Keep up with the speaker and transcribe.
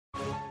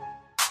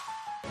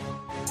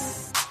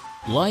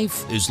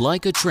Life is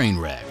like a train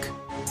wreck,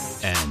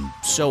 and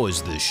so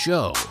is this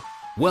show.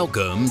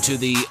 Welcome to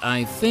the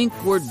I Think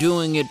We're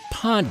Doing It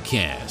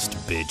podcast,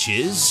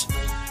 bitches.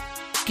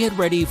 Get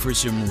ready for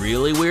some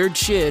really weird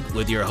shit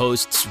with your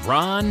hosts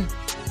Ron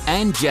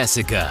and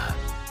Jessica,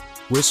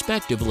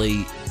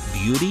 respectively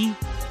Beauty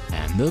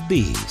and the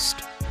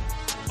Beast.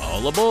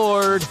 All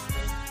aboard!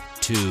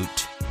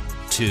 Toot,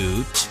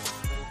 toot.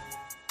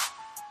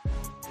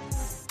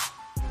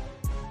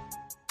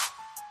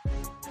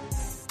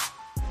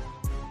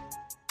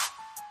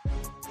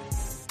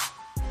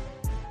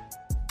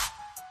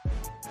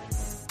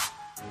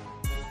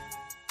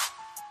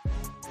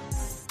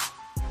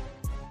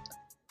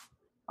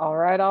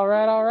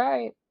 All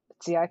right.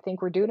 See, I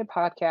think we're doing a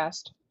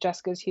podcast.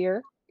 Jessica's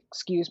here.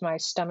 Excuse my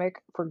stomach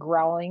for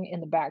growling in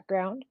the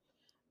background.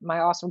 My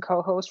awesome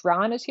co-host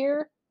Ron is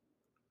here.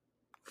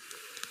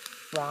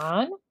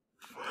 Ron?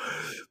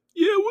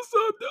 Yeah, what's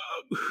up,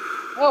 dog?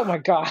 Oh my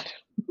God.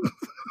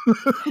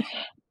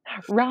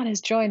 Ron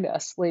has joined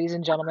us, ladies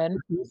and gentlemen.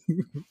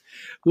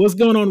 What's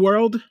going on,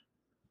 world?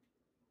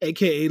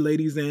 AKA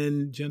ladies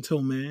and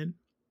gentlemen.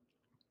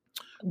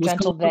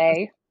 Gentle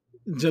they.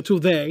 Gentle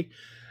they.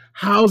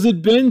 How's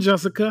it been,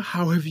 Jessica?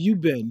 How have you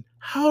been?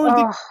 How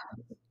are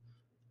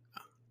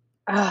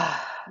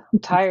I'm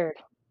tired.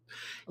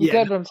 I'm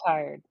good, but I'm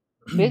tired.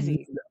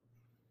 Busy.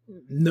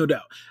 No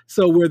doubt.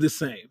 So we're the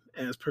same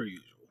as per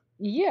usual.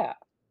 Yeah.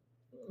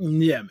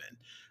 Yeah, man.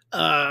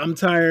 I'm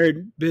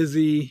tired,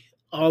 busy,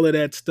 all of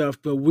that stuff,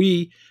 but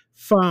we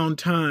found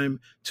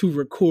time to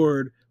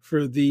record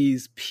for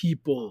these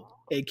people,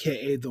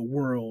 AKA the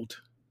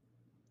world.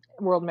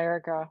 World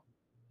America.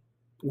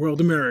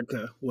 World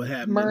America, what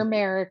happened?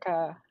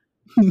 Mermerica.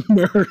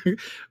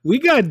 We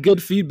got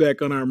good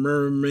feedback on our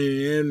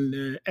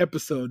Merman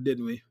episode,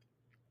 didn't we?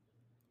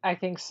 I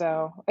think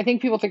so. I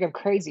think people think I'm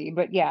crazy,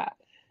 but yeah.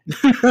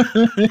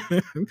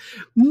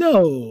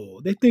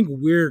 No, they think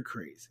we're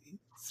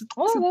crazy.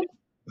 Well,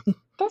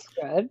 that's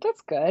good.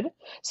 That's good.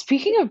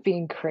 Speaking of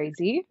being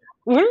crazy,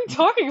 what are we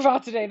talking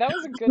about today? That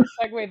was a good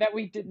segue that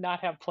we did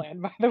not have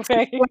planned, by the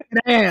way.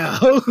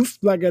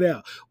 Black it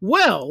out.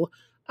 Well,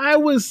 I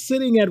was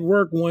sitting at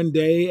work one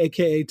day,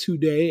 aka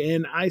today,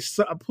 and I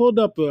pulled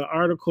up an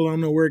article, I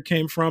don't know where it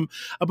came from,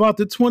 about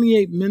the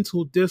 28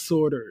 mental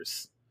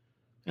disorders.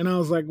 And I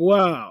was like,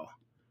 wow,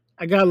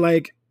 I got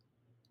like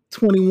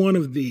 21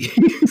 of these.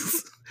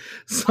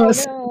 So I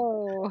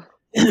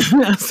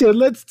said,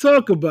 let's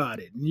talk about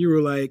it. And you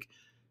were like,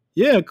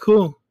 yeah,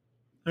 cool.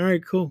 All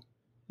right, cool.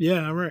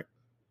 Yeah, all right.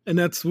 And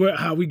that's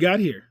how we got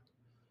here.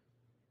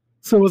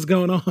 So what's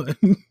going on?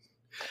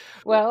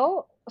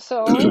 Well,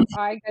 so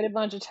I get a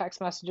bunch of text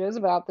messages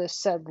about this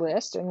said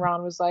list, and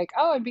Ron was like,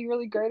 oh, it'd be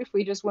really great if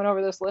we just went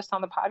over this list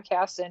on the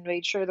podcast and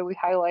made sure that we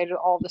highlighted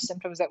all the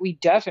symptoms that we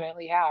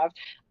definitely have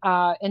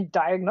and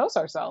diagnose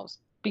ourselves.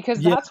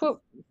 Because that's what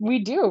we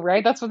do,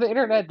 right? That's what the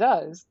internet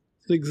does.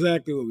 That's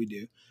exactly what we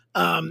do.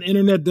 The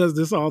internet does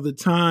this all the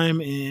time,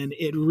 and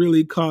it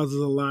really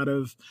causes a lot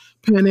of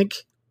panic,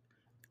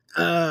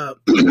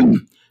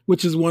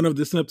 which is one of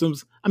the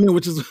symptoms.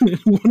 Which is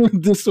one of the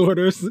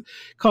disorders.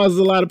 Causes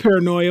a lot of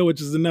paranoia, which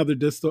is another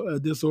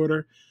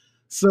disorder.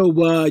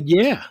 So,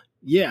 yeah.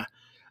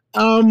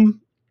 I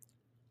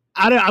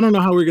don't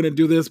know how we're going to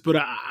do this, but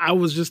I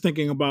was just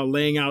thinking about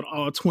laying out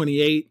all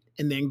 28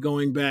 and then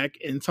going back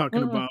and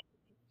talking about,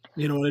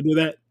 you don't want to do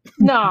that?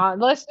 Nah,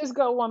 let's just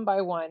go one by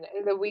one.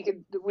 And then we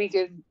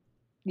could,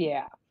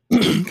 yeah.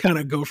 Kind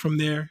of go from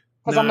there.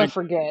 Because I'm going to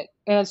forget.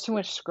 And it's too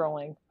much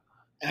scrolling.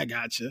 I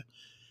gotcha.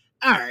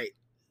 All right.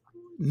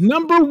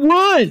 Number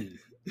 1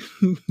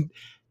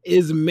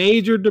 is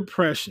major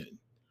depression.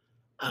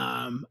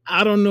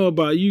 I don't know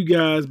about you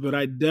guys, but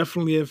I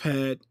definitely have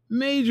had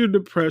major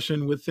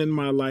depression within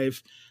my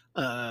life,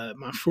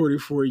 my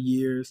 44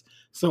 years.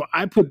 So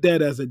I put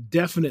that as a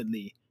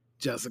definitely,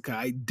 Jessica.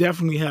 I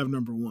definitely have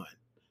number 1.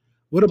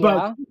 What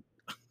about you?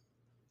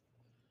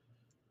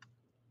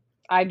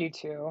 I do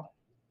too.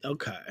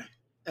 Okay.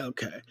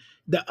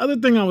 The other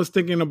thing I was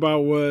thinking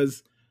about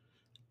was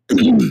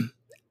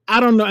I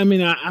don't know. I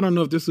don't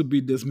know if this would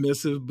be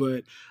dismissive,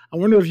 but I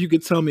wonder if you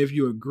could tell me if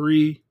you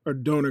agree or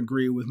don't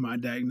agree with my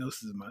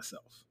diagnosis of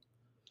myself.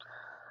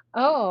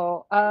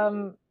 Oh,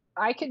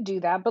 I could do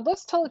that, but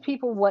let's tell the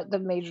people what the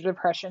major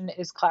depression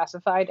is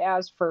classified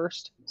as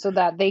first, so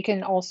that they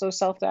can also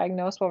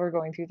self-diagnose while we're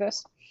going through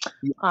this.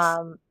 Yes.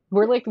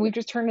 We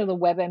just turned to the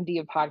WebMD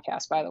of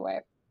podcasts, by the way.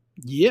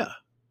 Yeah.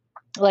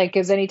 Like,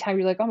 because anytime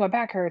you're like, oh, my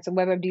back hurts, and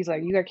WebMD's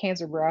like, you got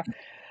cancer, bro.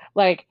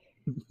 Like,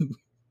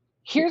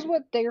 here's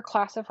what they're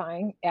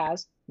classifying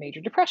as major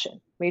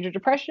depression. Major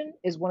depression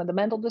is one of the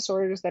mental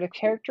disorders that are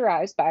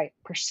characterized by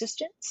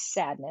persistent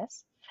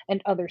sadness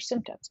and other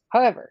symptoms.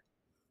 However,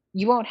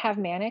 you won't have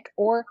manic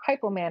or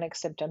hypomanic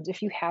symptoms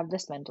if you have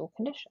this mental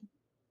condition.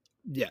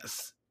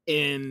 Yes.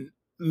 And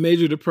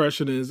major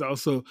depression is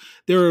also,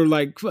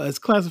 it's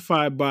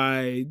classified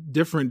by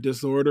different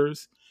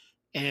disorders.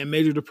 And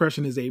major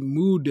depression is a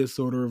mood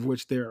disorder, of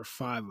which there are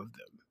 5 of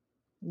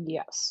them.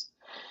 Yes.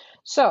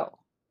 So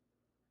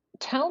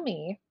tell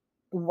me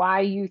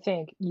why you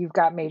think you've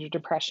got major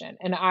depression,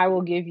 and I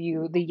will give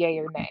you the yay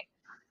or nay,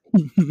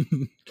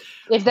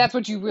 if that's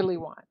what you really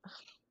want.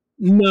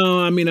 No,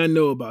 I mean, I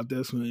know about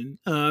this one.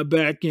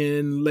 Back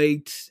in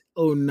late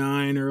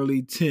 '09,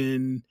 early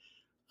 10,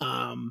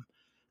 um,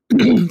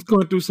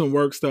 going through some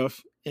work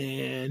stuff,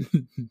 and I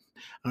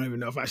don't even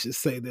know if I should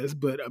say this,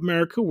 but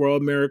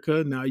World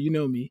America, now you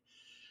know me.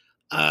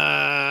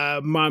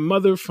 My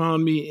mother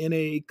found me in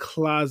a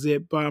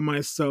closet by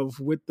myself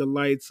with the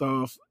lights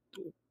off,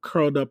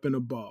 curled up in a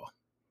ball.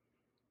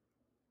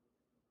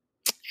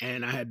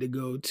 And I had to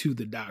go to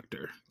the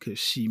doctor because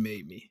she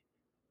made me.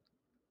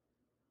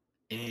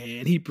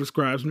 And he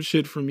prescribed some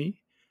shit for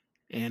me.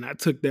 And I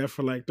took that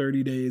for like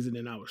 30 days and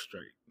then I was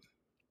straight.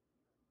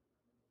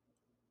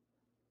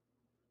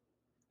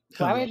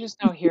 Why am I just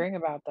now hearing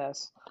about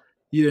this?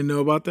 You didn't know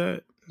about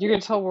that? You're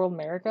going to tell World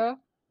America?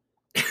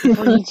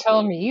 Before you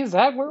tell me, is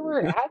that where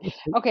we're at?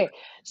 Okay,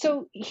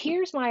 so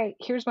here's my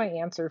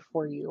answer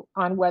for you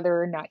on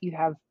whether or not you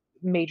have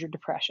major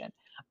depression.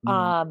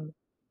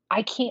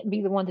 I can't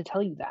be the one to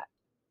tell you that.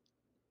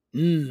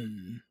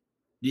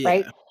 Yeah.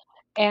 Right?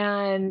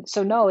 And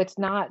so no, it's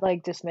not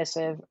like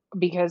dismissive,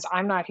 because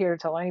I'm not here to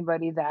tell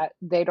anybody that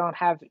they don't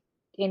have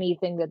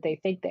anything that they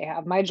think they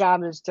have. My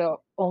job is to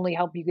only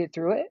help you get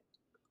through it,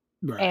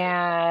 Right.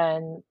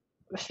 and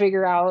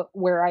figure out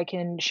where I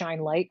can shine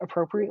light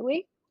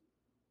appropriately.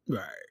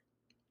 Right.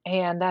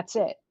 And that's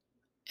it.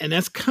 And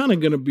that's kind of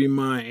going to be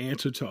my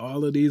answer to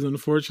all of these,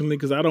 unfortunately,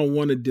 because I don't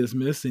want to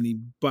dismiss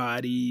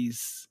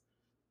anybody's,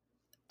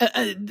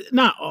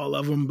 not all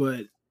of them,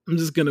 but I'm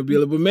just going to be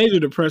but major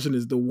depression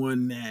is the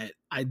one that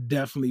I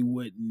definitely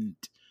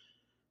wouldn't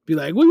be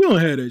like, well, you don't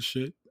have that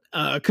shit.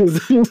 Because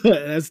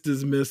that's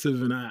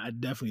dismissive, and I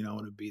definitely don't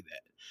want to be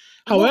that.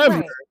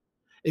 However,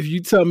 if you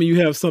tell me you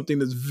have something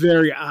that's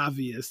very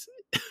obvious,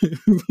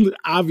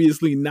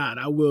 obviously not,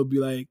 I will be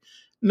like,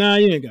 nah,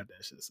 you ain't got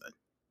that shit, son.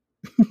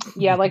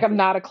 Yeah, like I'm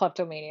not a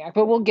kleptomaniac,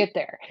 but we'll get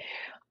there.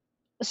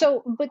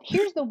 So, but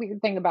here's the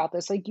weird thing about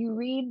this. Like, you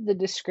read the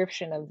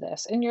description of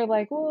this and you're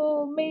like,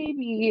 well,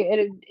 maybe,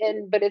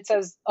 but it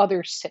says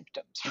other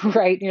symptoms,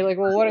 right? And you're like,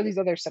 well, what are these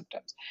other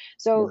symptoms?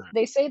 So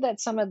they say that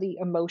some of the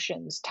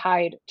emotions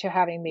tied to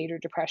having major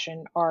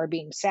depression are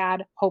being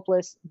sad,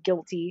 hopeless,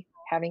 guilty,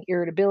 having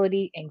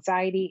irritability,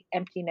 anxiety,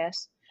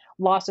 emptiness,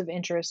 loss of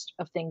interest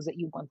of things that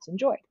you once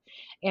enjoyed.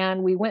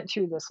 And we went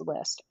through this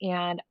list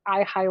and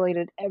I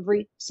highlighted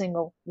every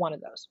single one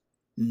of those.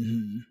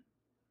 Mm-hmm.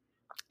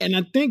 And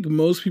I think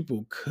most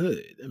people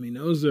could. I mean,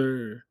 those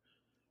are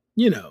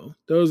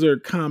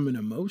common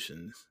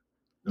emotions.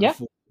 Yeah.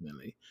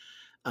 Unfortunately.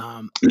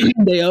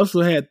 They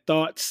also had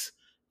thoughts,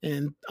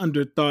 and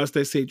under thoughts,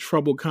 they say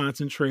trouble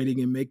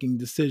concentrating and making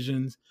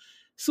decisions,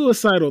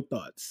 suicidal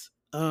thoughts.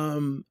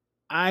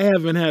 I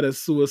haven't had a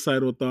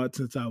suicidal thought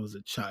since I was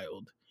a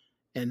child,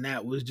 and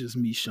that was just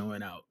me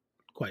showing out,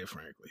 quite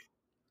frankly.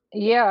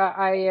 Yeah,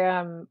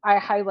 I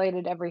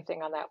highlighted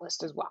everything on that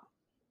list as well.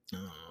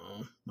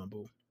 Oh, my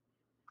boo.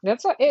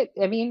 That's it.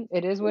 I mean,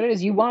 it is what it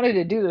is. You wanted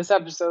to do this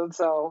episode,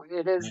 so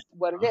it is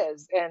what it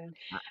is. And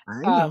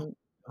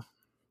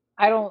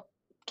I don't.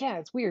 Yeah,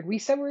 it's weird. We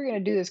said we were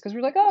going to do this because we're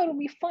like, oh, it'll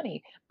be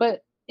funny,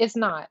 but it's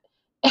not.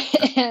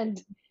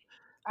 And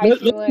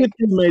let's get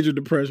through major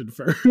depression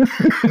first.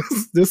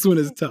 This one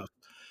is tough.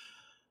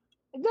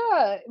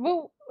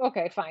 Well,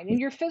 okay, fine. In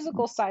your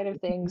physical side of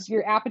things,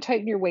 your appetite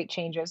and your weight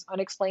changes,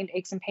 unexplained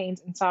aches and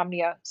pains,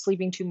 insomnia,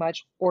 sleeping too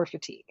much, or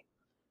fatigue.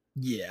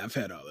 Yeah, I've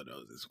had all of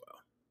those as well.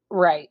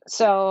 Right.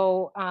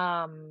 So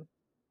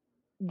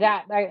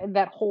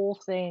that whole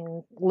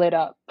thing lit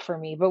up for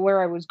me. But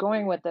where I was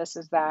going with this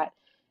is that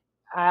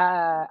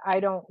I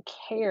don't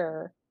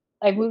care.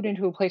 I've moved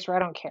into a place where I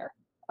don't care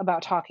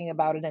about talking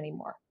about it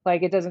anymore.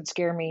 Like, it doesn't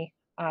scare me.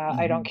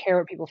 I don't care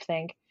what people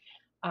think.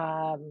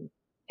 And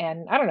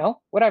I don't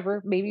know,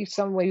 whatever. Maybe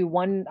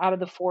one out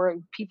of the 4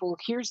 people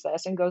hears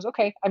this and goes,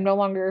 okay, I'm no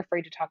longer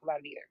afraid to talk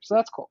about it either. So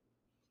that's cool.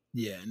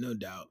 Yeah, no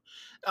doubt.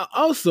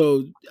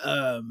 Also,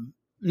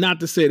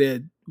 not to say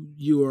that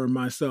you or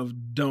myself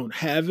don't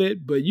have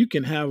it, but you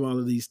can have all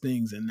of these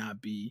things and not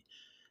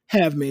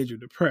have major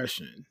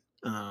depression.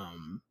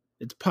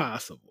 It's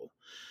possible.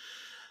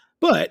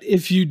 But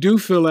if you do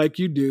feel like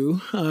you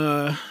do,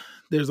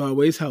 there's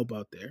always help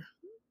out there.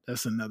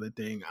 That's another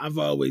thing. I've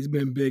always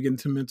been big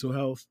into mental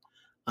health.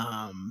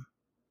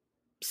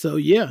 So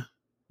yeah.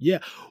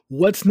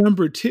 What's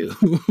number 2?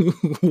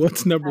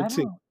 What's number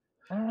 2?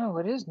 I don't know.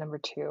 What is number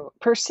 2?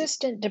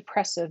 Persistent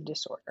depressive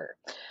disorder.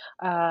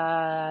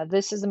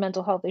 This is a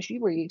mental health issue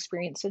where you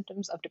experience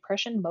symptoms of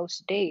depression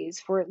most days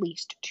for at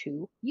least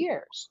 2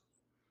 years.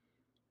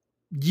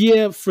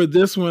 Yeah, for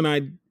this one,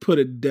 I put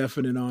a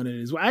definite on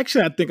it as well.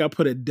 Actually, I think I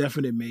put a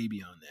definite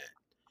maybe on that.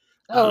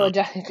 Oh,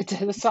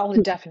 a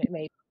solid definite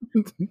maybe.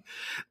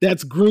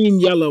 That's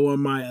green, yellow on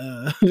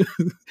my,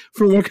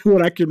 from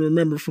what I can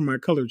remember from my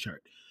color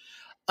chart.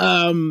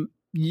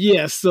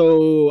 Yeah,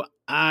 so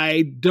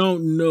I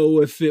don't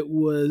know if it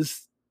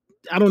was,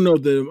 I don't know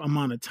the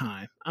amount of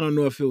time. I don't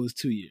know if it was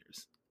 2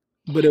 years,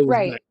 but it was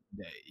right. back in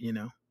the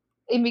day,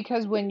 And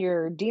because when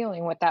you're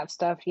dealing with that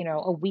stuff,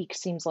 a week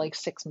seems like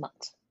 6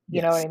 months.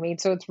 You know what Yes. I mean?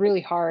 So it's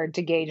really hard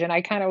to gauge. And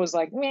I kind of was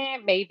like, meh,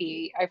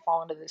 maybe I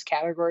fall into this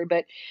category,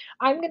 but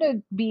I'm going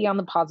to be on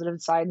the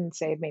positive side and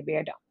say maybe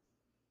I don't.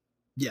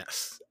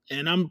 Yes.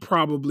 And I'm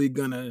probably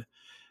gonna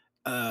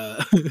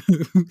uh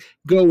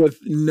go with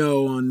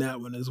no on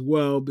that one as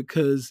well,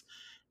 because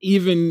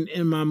even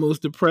in my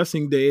most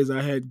depressing days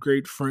I had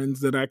great friends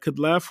that I could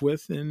laugh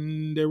with,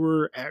 and there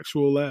were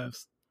actual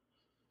laughs.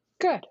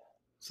 Good.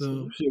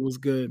 So See? shit was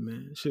good,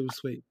 man. Shit was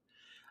sweet.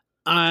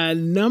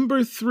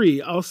 Number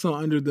 3, also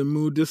under the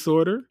mood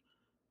disorder,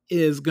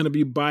 is going to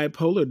be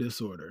bipolar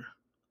disorder.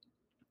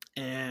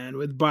 And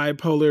with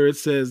bipolar, it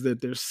says that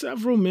there's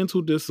several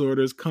mental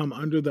disorders come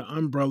under the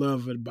umbrella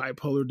of a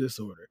bipolar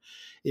disorder.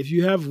 If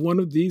you have one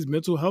of these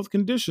mental health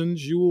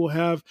conditions, you will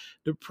have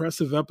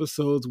depressive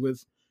episodes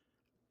with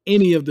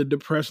any of the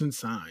depression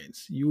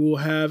signs. You will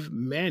have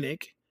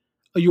manic.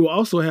 You will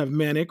also have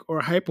manic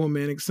or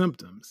hypomanic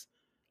symptoms.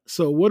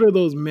 So, what are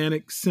those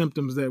manic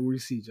symptoms that we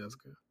see,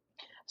 Jessica?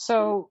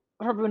 So,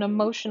 from an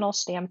emotional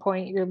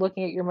standpoint, you're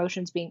looking at your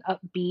emotions being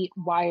upbeat,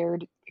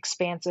 wired,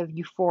 expansive,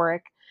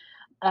 euphoric.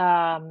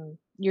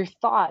 Your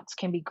thoughts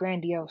can be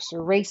grandiose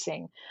or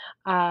racing.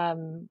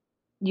 Um,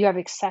 you have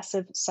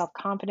excessive self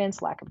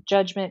confidence, lack of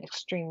judgment,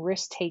 extreme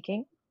risk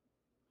taking.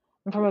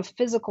 And from a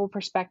physical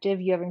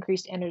perspective, you have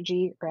increased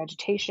energy or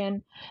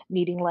agitation,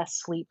 needing less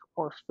sleep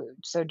or food.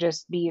 So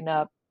just being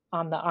up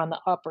on the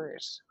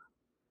uppers.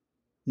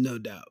 No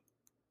doubt.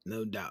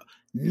 No doubt.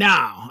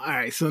 Now, all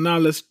right, so now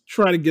let's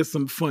try to get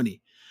some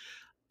funny.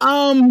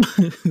 Um,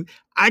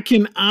 I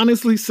can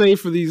honestly say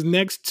for these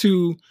next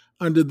two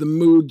under the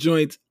mood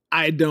joints,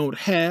 I don't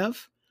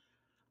have.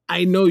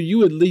 I know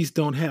you at least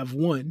don't have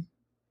one.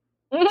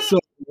 So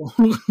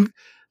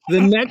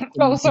the next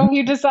Oh, so one,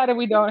 you decided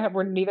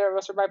we're neither of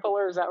us are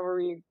bipolar? Is that where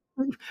we?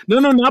 no,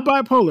 not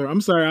bipolar.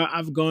 I'm sorry,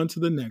 I've gone to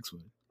the next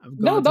one. I've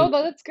No, gone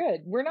to that's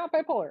good. We're not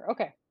bipolar.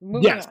 Okay,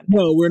 moving yes, on.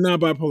 no, we're not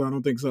bipolar. I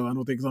don't think so. I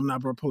don't think so. I'm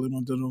not bipolar.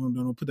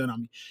 Don't put that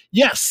on me.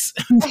 Yes,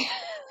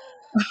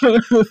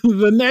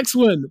 the next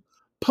one,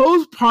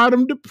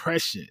 postpartum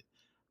depression.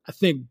 I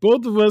think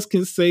both of us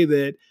can say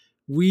that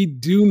we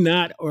do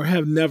not or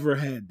have never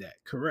had that,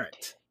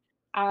 correct?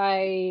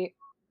 I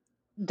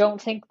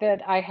don't think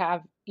that I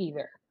have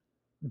either.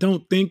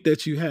 Don't think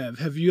that you have.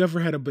 Have you ever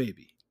had a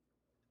baby?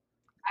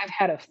 I've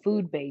had a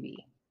food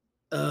baby.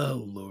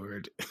 Oh,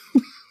 Lord.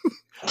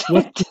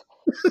 What?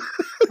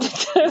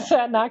 Does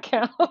that not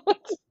count?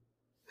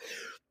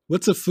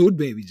 What's a food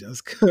baby,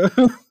 Jessica?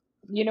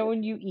 You know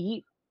when you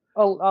eat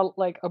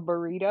like a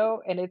burrito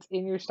and it's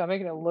in your stomach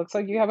and it looks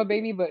like you have a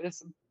baby, but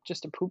it's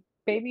just a poop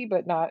baby,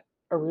 but not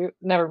a real.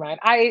 Never mind.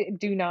 I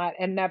do not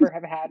and never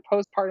have had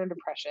postpartum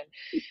depression.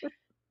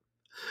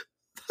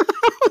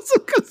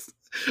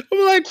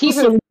 I'm like, Keep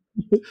so,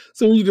 it.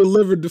 so when you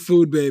delivered the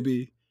food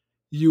baby,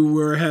 you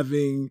were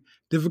having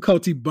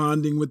difficulty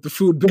bonding with the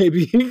food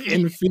baby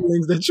and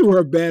feelings that you were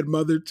a bad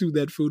mother to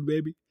that food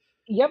baby.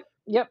 Yep.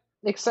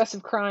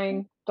 Excessive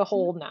crying, the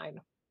whole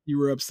nine. You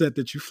were upset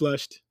that you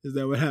flushed. Is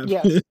that what happened?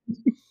 Yes.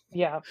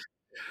 Yeah.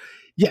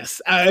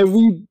 Yes, at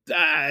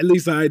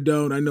least I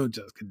don't. I know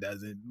Jessica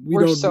doesn't.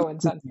 We're so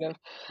insensitive.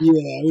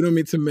 Yeah, we don't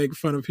mean to make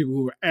fun of people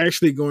who are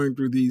actually going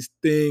through these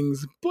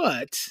things,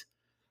 but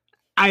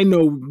I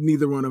know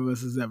neither one of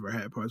us has ever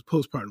had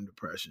postpartum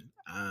depression.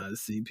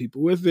 See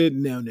people with it.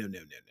 No.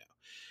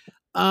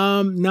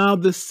 Now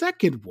the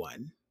second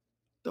one,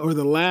 or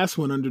the last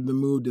one under the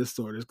mood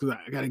disorders, because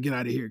I got to get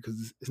out of here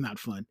because it's not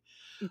fun.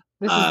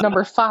 This is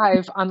number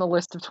 5 on the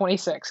list of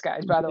 26,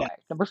 guys, by the way.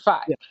 Number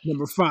 5. Yeah,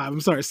 number 5.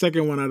 I'm sorry,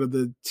 second one out of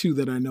the 2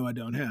 that I know I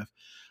don't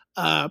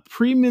have.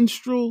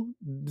 Premenstrual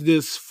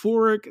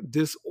dysphoric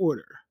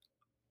disorder.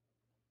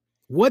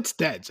 What's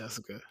that,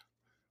 Jessica?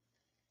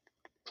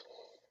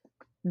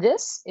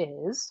 This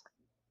is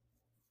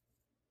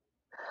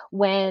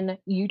when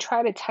you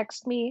try to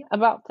text me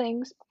about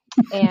things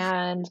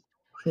and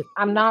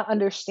I'm not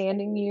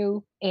understanding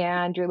you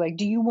and you're like,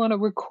 "Do you want to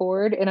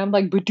record?" And I'm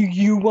like, "But do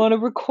you want to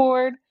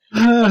record?"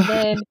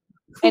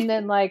 And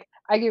then like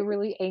I get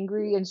really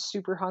angry and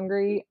super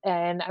hungry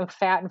and I'm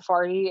fat and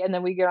farty and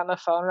then we get on the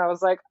phone and I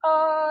was like,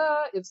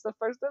 it's the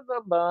first of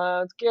the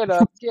month. Get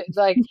up.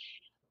 Like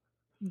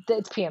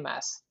it's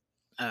PMS.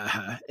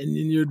 And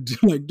then you're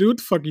like, dude, what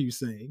the fuck are you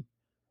saying?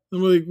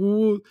 I'm like,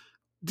 well,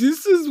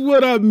 this is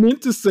what I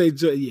meant to say.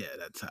 Yeah,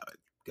 that's how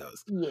it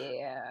goes.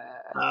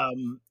 Yeah.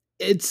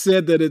 It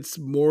said that it's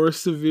more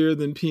severe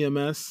than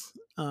PMS.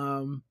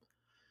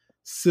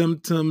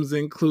 Symptoms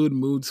include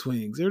mood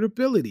swings,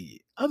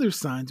 irritability, other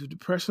signs of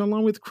depression,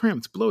 along with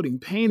cramps, bloating,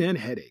 pain, and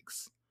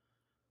headaches.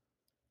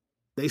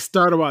 They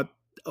start about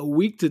a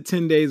week to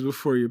 10 days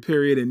before your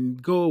period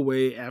and go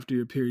away after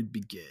your period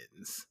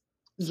begins.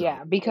 So,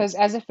 yeah, because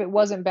as if it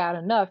wasn't bad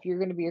enough, you're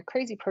going to be a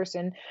crazy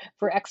person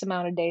for X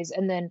amount of days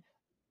and then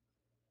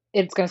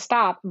it's going to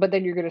stop, but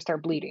then you're going to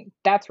start bleeding.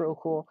 That's real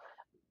cool.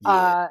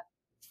 Yeah.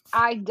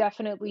 I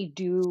definitely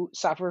do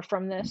suffer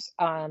from this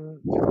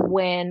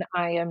when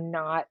I am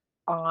not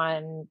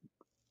on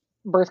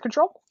birth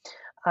control.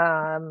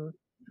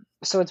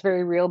 So it's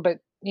very real, but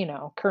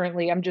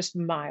currently I'm just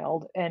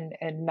mild and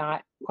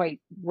not quite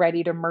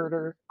ready to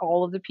murder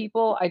all of the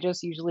people. I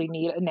just usually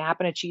need a nap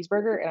and a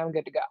cheeseburger and I'm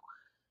good to go.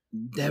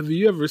 Have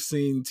you ever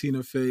seen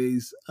Tina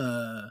Fey's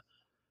I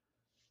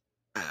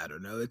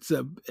don't know, it's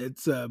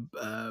a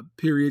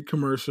period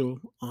commercial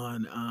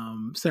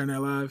on Saturday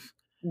Night Live?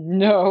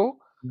 No.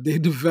 They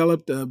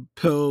developed a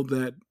pill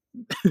that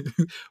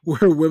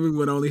where women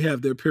would only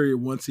have their period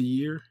once a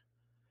year.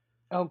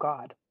 Oh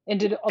God. And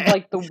did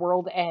like the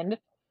world end?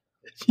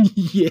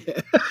 Yeah.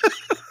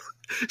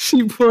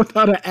 She pulled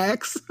out an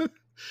axe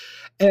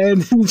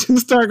and just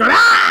started going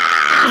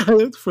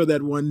ah! for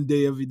that one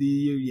day of the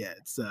year. Yeah,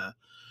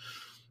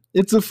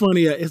 it's a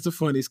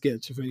funny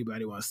sketch if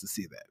anybody wants to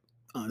see that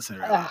on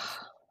Saturday Night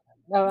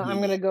Live. I'm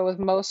going to go with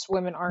most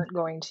women aren't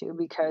going to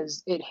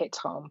because it hits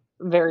home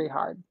very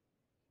hard.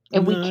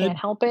 And we can't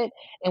help it,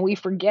 and we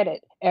forget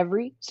it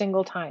every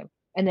single time.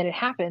 And then it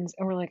happens,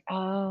 and we're like,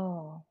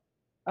 oh,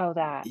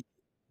 that.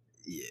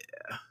 Yeah,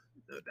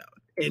 no doubt.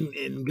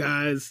 And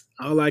guys,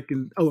 at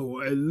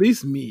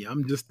least me,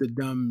 I'm just the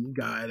dumb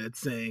guy that's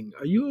saying,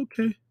 "Are you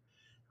okay?"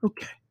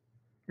 Okay.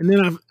 And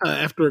then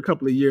after a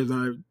couple of years,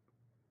 I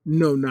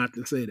know not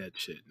to say that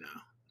shit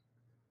now.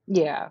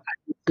 Yeah,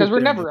 because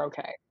we're never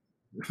okay.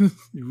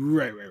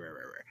 Right.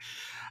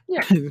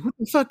 Yeah. What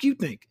the fuck you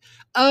think?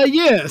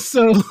 Yeah,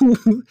 so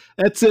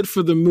that's it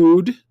for the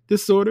mood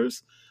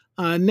disorders.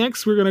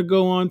 Next, we're going to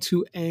go on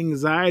to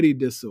anxiety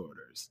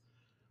disorders.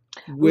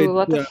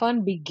 Let the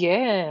fun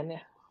begin.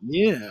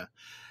 Yeah.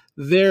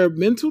 They're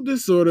mental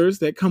disorders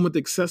that come with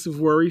excessive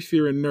worry,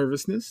 fear, and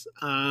nervousness.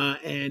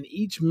 And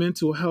each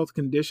mental health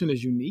condition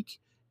is unique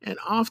and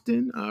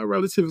often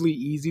relatively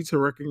easy to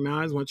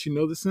recognize once you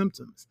know the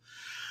symptoms.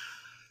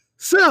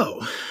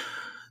 So,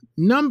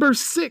 number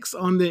 6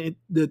 on the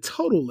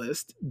total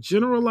list,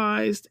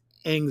 generalized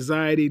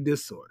anxiety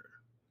disorder,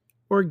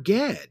 or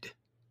GAD.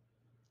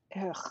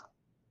 Ugh.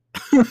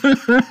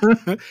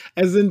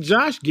 As in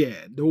Josh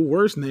Gad, the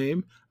worst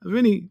name of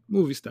any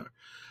movie star.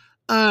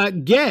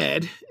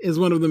 GAD is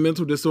one of the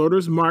mental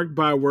disorders marked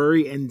by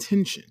worry and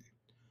tension.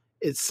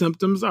 Its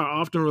symptoms are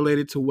often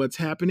related to what's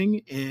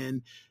happening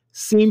and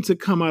seem to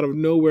come out of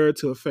nowhere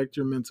to affect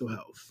your mental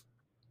health.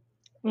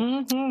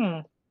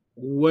 Mm-hmm.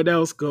 What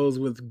else goes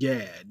with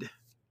GAD?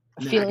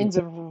 Feelings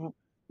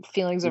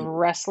of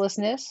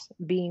restlessness,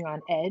 being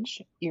on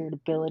edge,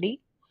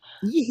 irritability,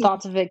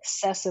 thoughts of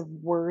excessive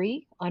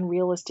worry,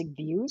 unrealistic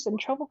views, and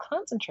trouble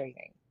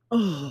concentrating.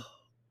 Oh.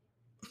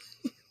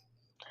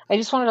 I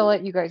just wanted to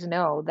let you guys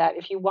know that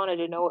if you wanted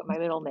to know what my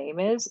middle name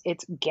is,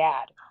 it's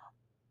Gad.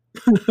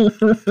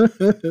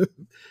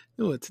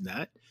 No, it's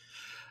not.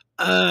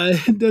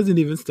 It doesn't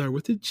even start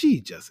with a G,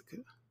 Jessica.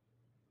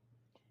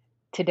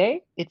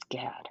 Today, it's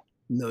Gad.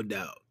 No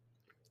doubt.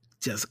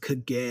 Jessica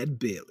Gad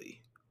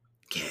Bailey.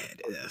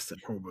 Gad, that's a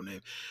horrible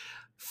name.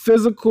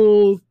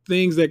 Physical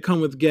things that come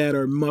with GAD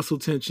are muscle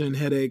tension,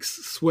 headaches,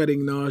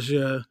 sweating,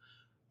 nausea,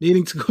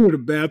 needing to go to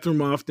the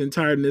bathroom often,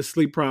 tiredness,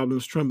 sleep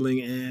problems,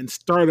 trembling, and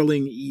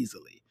startling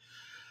easily.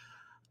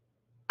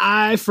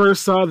 I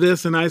first saw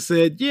this and I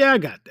said, yeah, I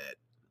got that.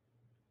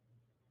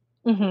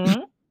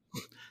 Mm-hmm.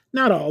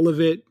 Not all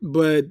of it,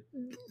 but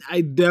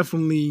I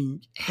definitely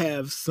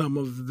have some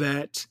of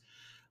that.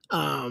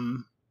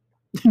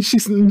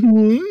 She's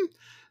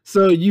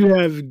So you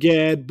have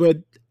GAD,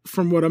 but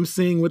from what I'm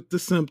seeing with the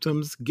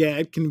symptoms,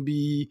 GAD can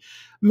be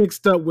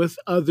mixed up with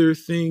other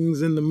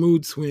things in the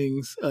mood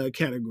swings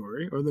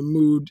category or the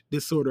mood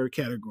disorder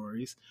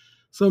categories.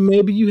 So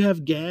maybe you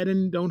have GAD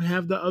and don't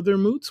have the other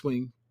mood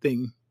swing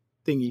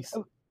thingies.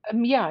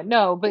 Yeah,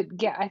 no, but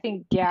I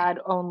think GAD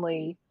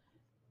only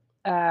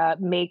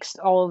makes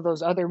all of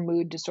those other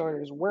mood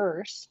disorders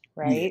worse,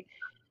 right?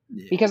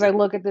 Yeah. Because I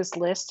look at this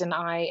list and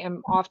I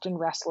am often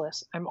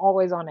restless. I'm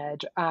always on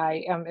edge.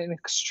 I am an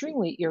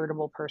extremely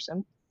irritable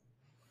person.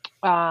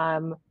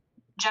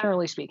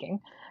 Generally speaking,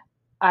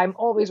 I'm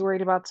always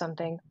worried about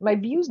something. My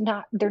views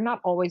they're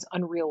not always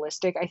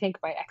unrealistic. I think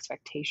my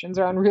expectations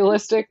are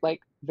unrealistic,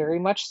 like very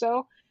much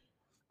so.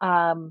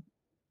 And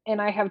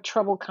I have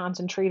trouble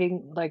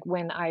concentrating like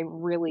when I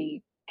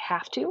really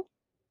have to.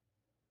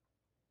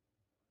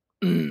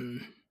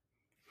 And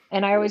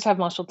I always have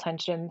muscle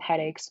tension,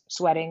 headaches,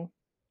 sweating,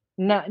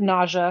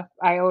 nausea.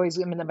 I always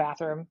am in the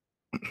bathroom.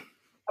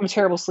 I'm a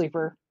terrible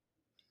sleeper.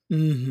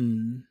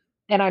 Mm-hmm.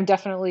 And I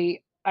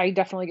definitely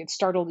get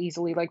startled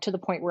easily, like to the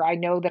point where I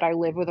know that I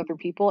live with other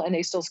people and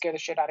they still scare the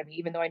shit out of me,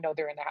 even though I know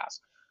they're in the house.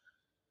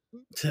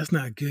 That's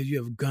not good.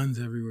 You have guns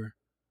everywhere.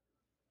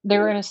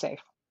 They're in a safe.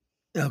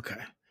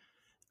 Okay.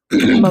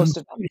 Most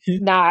of them.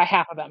 Nah,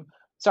 half of them.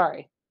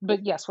 Sorry.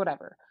 But yes,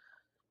 whatever.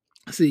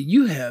 See,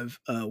 you have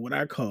what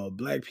I call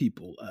black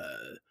people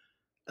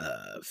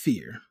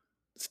fear.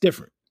 It's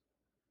different.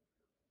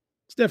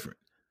 It's different.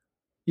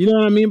 You know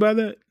what I mean by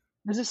that?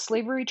 Is this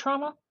slavery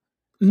trauma?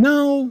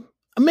 No,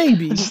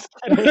 maybe.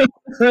 I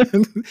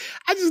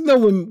just know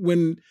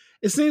when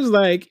it seems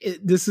like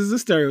this is a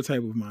stereotype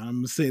of mine. I'm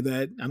going to say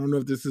that. I don't know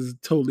if this is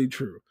totally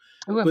true.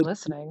 Oh, I'm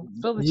listening.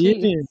 Spill the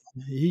tea.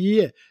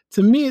 Yeah.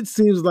 To me, it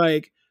seems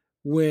like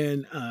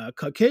when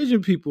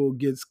Caucasian people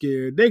get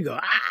scared, they go,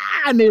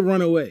 ah, and they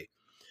run away.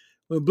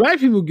 When black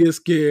people get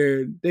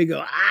scared, they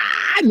go,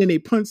 ah, and then they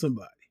punch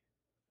somebody.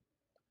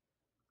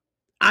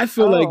 I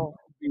feel like it Oh,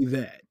 would be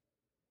that.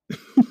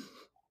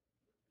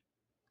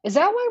 is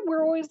that why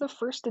we're always the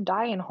first to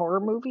die in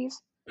horror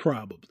movies?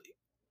 Probably.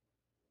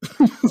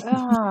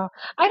 I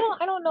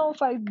don't know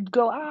if I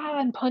go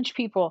and punch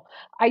people.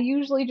 I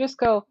usually just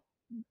go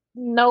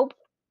nope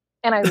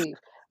and I leave.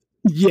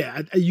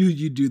 Yeah,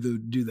 you do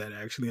that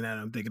actually. Now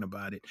that I'm thinking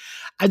about it,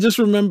 I just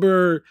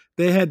remember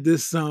they had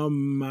this.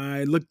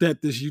 I looked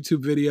at this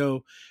YouTube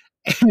video,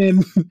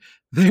 and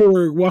they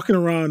were walking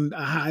around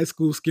a high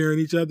school scaring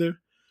each other,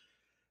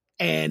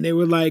 and they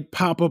would like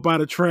pop up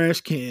out of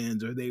trash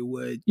cans, or they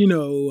would,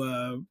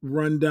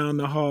 run down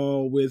the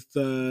hall with,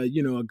 a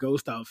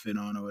ghost outfit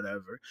on or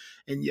whatever.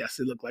 And yes,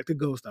 it looked like the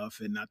ghost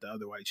outfit, not the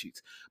other white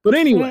sheets. But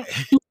anyway,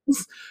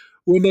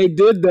 when they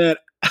did that,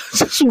 I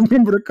just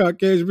remember the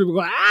Caucasian people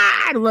going,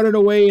 and running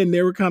away, and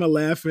they were kind of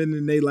laughing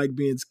and they like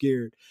being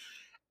scared.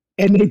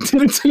 And they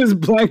did it to this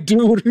black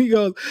dude, and he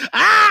goes,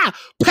 pap,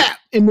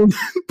 and then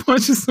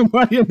punches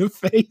somebody in the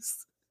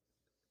face.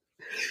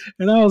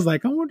 And I was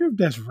like, I wonder if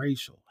that's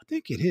racial. I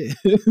think it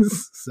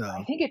is. So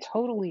I think it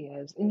totally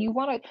is. And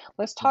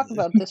let's talk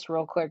about this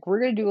real quick. We're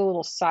going to do a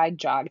little side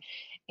jog.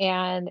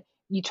 And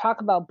you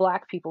talk about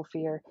black people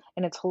fear,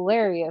 and it's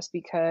hilarious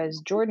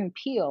because Jordan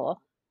Peele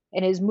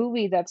in his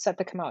movie that's set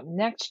to come out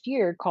next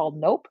year called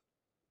Nope.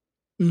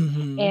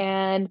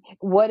 And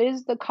what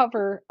is the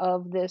cover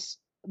of this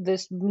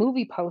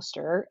movie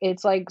poster?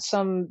 It's like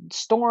some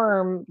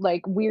storm,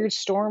 like weird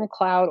storm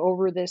cloud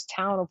over this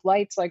town of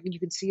lights, like you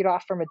can see it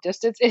off from a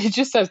distance. It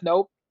just says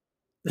nope.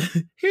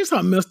 Here's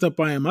how messed up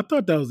I am. I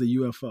thought that was a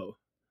UFO.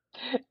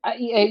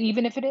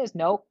 Even if it is,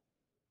 nope.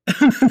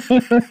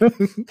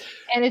 And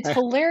it's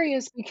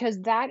hilarious because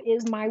that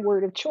is my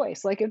word of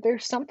choice. Like if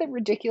there's something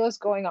ridiculous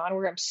going on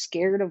where I'm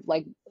scared of,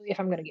 like, if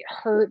I'm going to get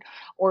hurt,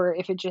 or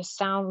if it just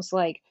sounds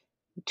like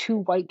too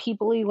white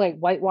people-y, like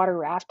whitewater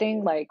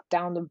rafting, like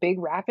down the big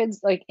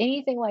rapids, like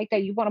anything like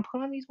that, you want to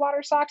put on these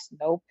water socks?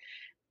 Nope.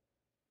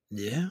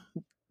 Yeah.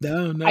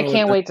 No. I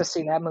can't wait to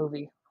see that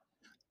movie.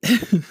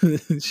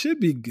 It should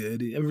be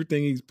good.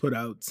 Everything he's put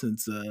out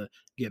since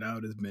Get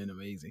Out has been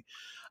amazing.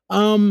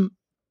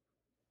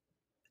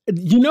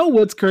 You know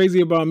what's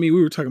crazy about me?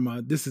 We were talking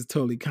about, this is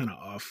totally kind of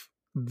off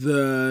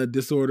the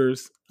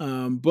disorders,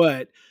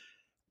 but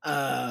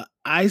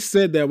I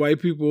said that white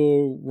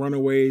people run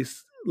away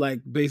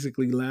like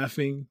basically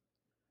laughing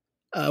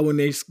when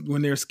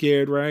they're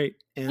scared, right?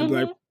 And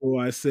black people,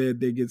 I said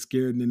they get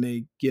scared and then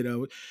they get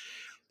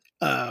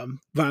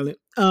violent.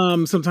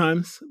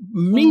 Sometimes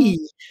me,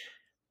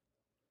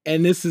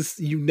 and this is,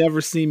 you've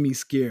never seen me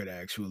scared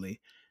actually.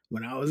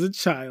 When I was a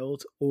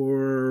child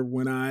or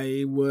when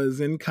I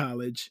was in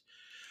college,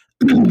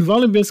 I've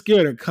only been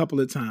scared a couple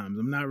of times.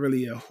 I'm not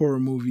really a horror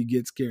movie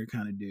get scared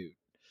kind of dude.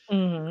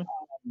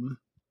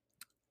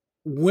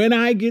 When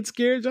I get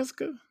scared,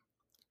 Jessica,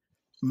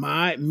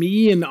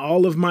 me and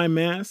all of my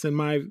mass and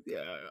my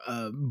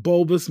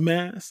bulbous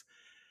mass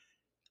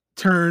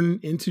turn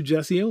into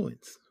Jesse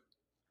Owens.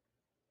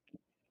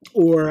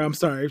 Or I'm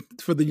sorry,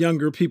 for the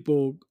younger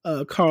people,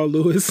 Carl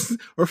Lewis,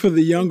 or for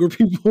the younger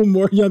people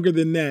more younger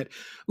than that,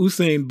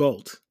 Usain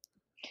Bolt.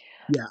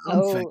 Yeah,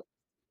 I'm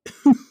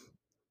fat.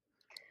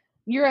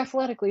 You're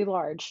athletically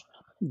large.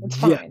 It's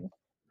fine.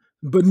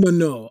 But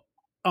no,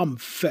 I'm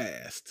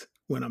fast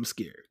when I'm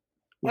scared.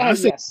 When I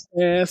say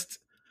fast,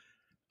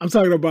 I'm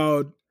talking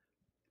about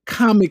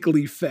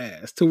comically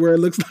fast, to where it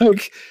looks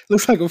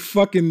like a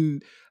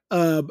fucking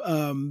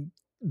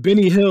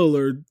Benny Hill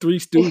or Three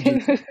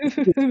Stooges.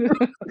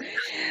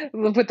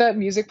 With that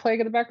music playing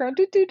in the background,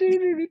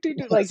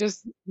 like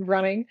just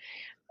running.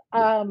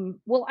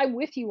 Well, I'm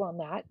with you on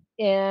that.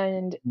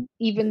 And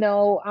even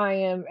though I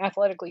am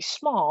athletically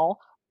small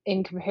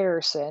in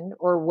comparison,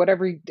 or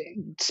whatever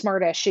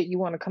smart ass shit you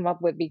want to come up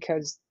with,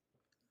 because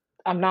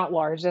I'm not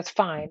large, that's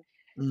fine.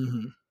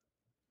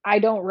 I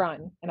don't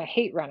run, and I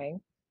hate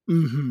running.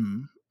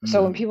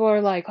 So when people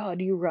are like, "Oh,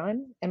 do you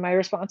run?" and my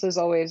response is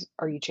always,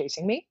 "Are you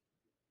chasing me?"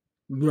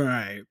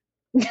 Right.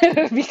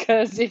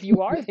 Because if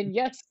you are, then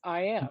yes,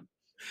 I am.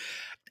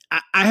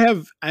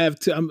 I have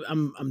two.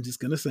 I'm just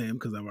gonna say them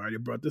because I've already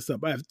brought this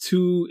up. I have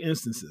two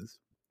instances.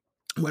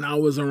 When I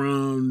was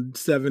around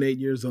 7, 8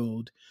 years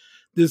old,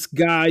 this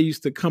guy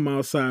used to come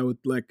outside with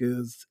like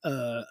his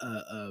what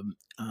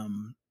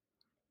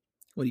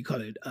do you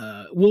call it?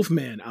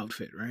 Wolfman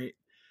outfit, right?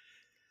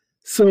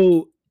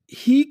 So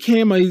he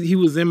came. He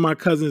was in my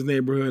cousin's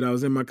neighborhood. I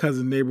was in my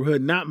cousin's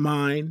neighborhood, not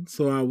mine.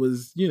 So I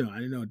was, I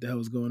didn't know what the hell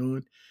was going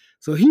on.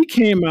 So he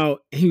came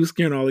out and he was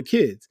scaring all the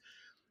kids.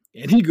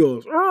 And he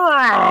goes,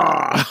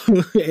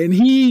 and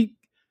he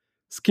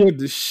scared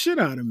the shit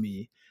out of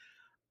me.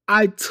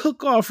 I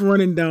took off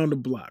running down the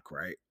block,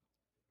 right?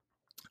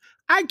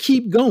 I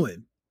keep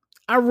going.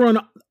 I run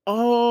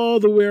all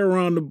the way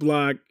around the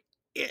block,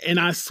 and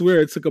I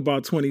swear it took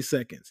about 20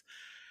 seconds.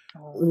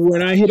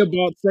 When I hit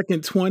about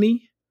second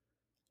 20,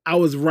 I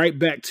was right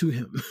back to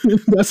him.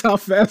 That's how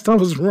fast I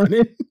was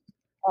running.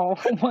 Oh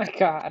my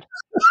God.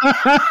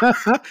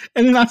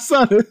 And then I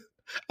saw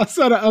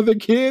the other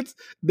kids.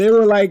 They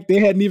were like, they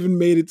hadn't even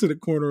made it to the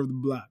corner of the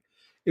block.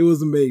 It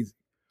was amazing.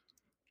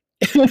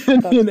 That's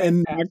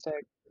And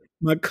fantastic.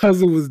 my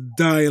cousin was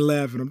dying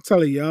laughing. I'm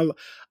telling you,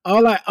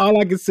 all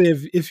I can say,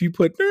 if you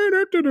put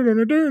it, dude,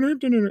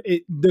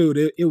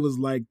 it was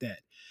like that.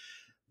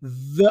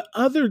 The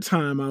other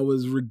time I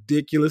was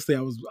ridiculously,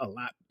 I was a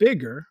lot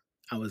bigger.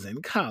 I was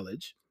in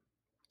college,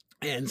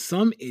 and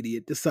some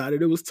idiot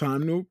decided it was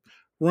time to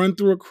run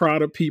through a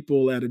crowd of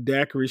people at a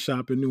daiquiri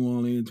shop in New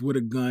Orleans with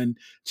a gun,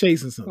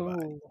 chasing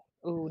somebody.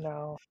 Ooh, ooh,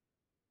 no.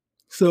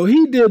 So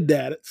he did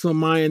that. So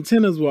my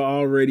antennas were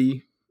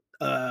already,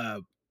 they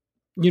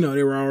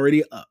were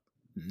already up.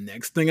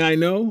 Next thing I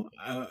know,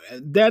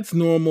 that's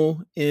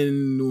normal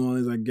in New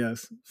Orleans, I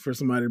guess, for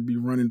somebody to be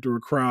running through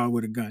a crowd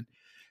with a gun.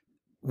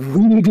 We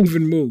didn't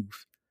even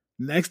move.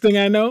 Next thing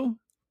I know,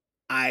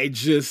 I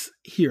just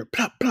hear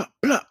plop, plop,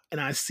 plop, and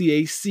I see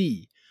a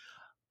sea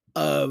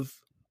of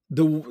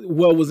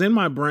what was in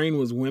my brain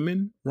was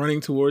women running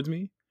towards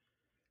me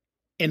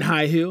in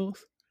high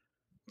heels.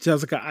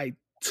 Jessica, I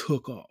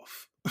took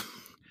off.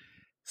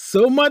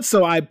 So much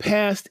so I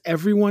passed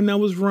everyone that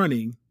was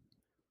running.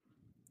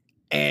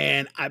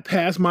 And I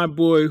passed my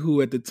boy,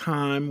 who at the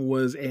time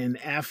was an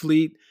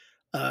athlete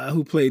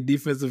who played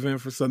defensive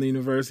end for Southern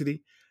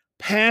University.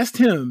 Passed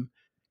him,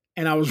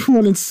 and I was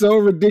running so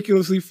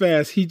ridiculously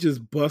fast, he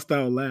just bust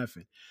out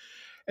laughing.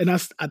 And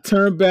I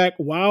turned back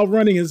while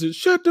running and said,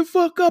 "Shut the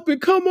fuck up and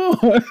come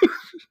on."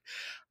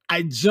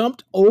 I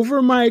jumped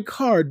over my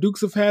car,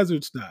 Dukes of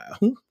Hazzard style,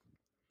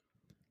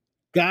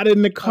 got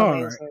in the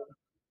car, Amazing.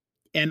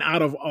 and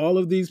out of all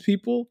of these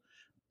people,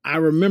 I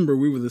remember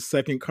we were the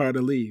second car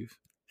to leave.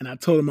 And I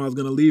told him I was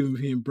going to leave him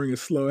here and bring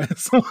his slow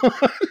ass on.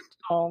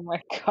 Oh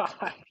my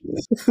God.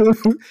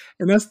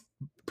 And that's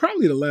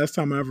probably the last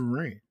time I ever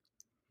ran.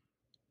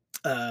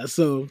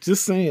 So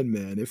just saying,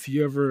 man, if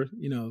you ever,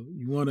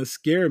 you want to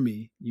scare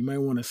me, you might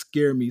want to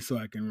scare me so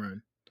I can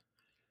run.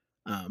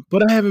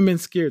 But I haven't been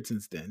scared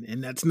since then.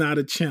 And that's not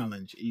a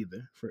challenge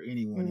either for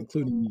anyone,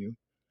 including you.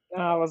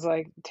 I was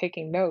like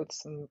taking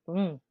notes and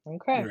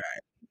okay. Right.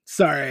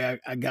 Sorry,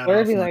 I got Or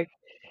off. it'd be like,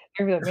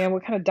 man,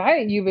 what kind of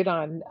diet you been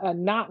on?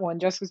 Not one.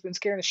 Jessica's been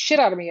scaring the shit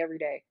out of me every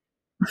day.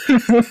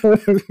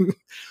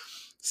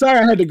 Sorry,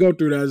 I had to go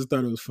through that. I just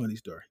thought it was a funny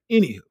story.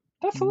 Anywho,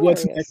 That's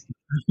what's hilarious.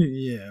 next?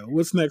 Yeah,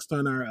 what's next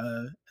on our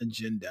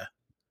agenda?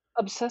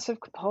 Obsessive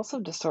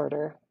compulsive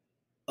disorder.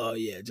 Oh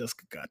yeah,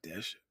 Jessica got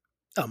that shit.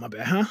 Oh my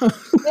bad, huh?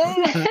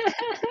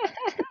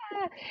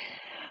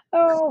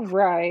 Oh,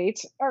 right.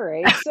 All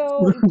right.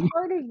 So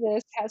part of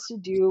this has to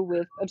do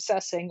with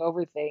obsessing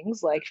over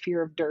things like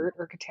fear of dirt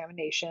or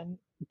contamination,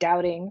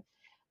 doubting,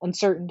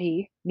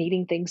 uncertainty,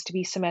 needing things to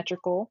be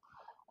symmetrical,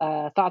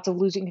 thoughts of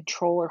losing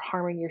control or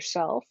harming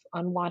yourself,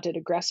 unwanted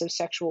aggressive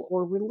sexual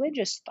or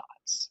religious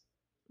thoughts.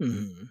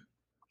 Mm-hmm.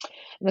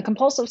 And the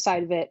compulsive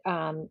side of it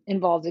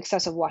involves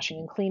excessive washing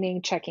and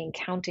cleaning, checking,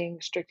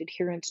 counting, strict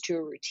adherence to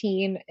a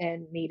routine,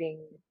 and needing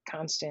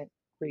constant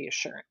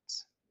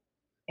reassurance.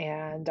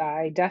 And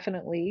I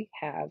definitely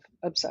have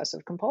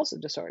obsessive compulsive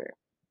disorder.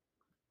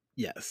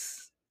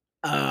 Yes.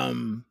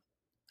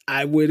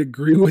 I would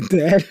agree with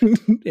that.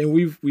 And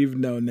we've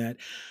known that.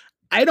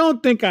 I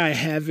don't think I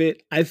have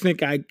it. I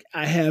think I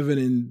have it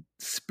in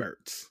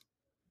spurts.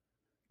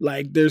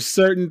 Like there's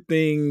certain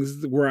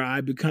things where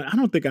I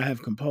don't think I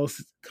have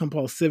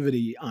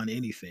compulsivity on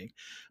anything.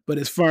 But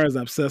as far as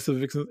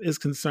obsessive is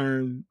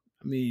concerned,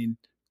 I mean,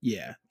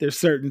 yeah, there's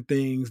certain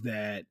things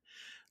that,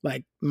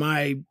 like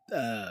my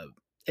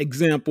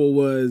example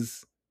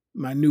was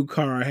my new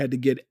car. I had to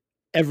get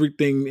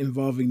everything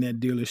involving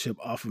that dealership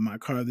off of my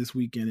car this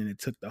weekend, and it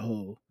took the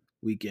whole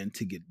weekend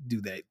to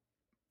do that.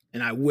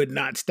 And I would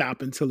not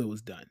stop until it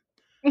was done.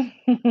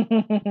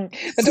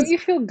 But don't you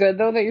feel good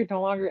though that you're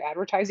no longer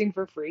advertising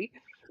for free?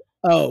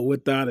 Oh,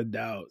 without a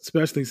doubt,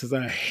 especially since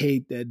I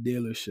hate that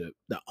dealership.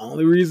 The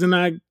only reason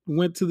I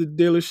went to the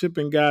dealership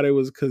and got it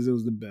was because it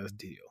was the best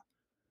deal.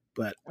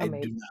 But Amazing.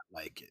 I do not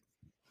like it.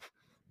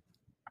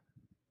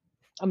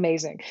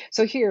 Amazing.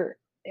 So here,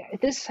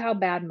 this is how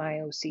bad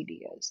my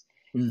OCD is.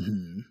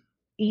 Mm-hmm.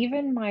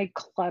 Even my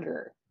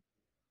clutter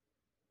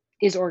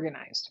is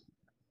organized.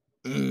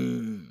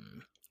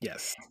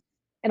 Yes.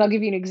 And I'll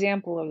give you an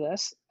example of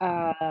this.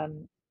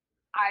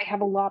 I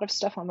have a lot of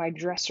stuff on my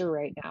dresser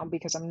right now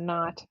because I'm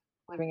not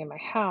living in my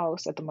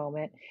house at the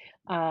moment.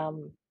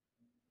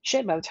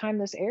 Shit, by the time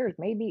this airs,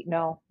 maybe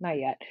no, not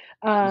yet.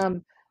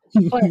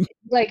 But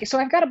like, so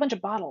I've got a bunch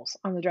of bottles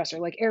on the dresser,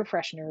 like air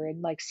freshener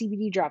and like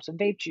CBD drops and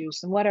vape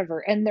juice and whatever,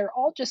 and they're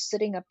all just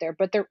sitting up there,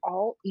 but they're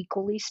all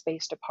equally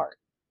spaced apart.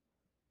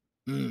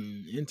 Like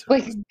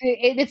Interesting.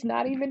 it's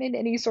not even in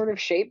any sort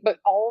of shape, but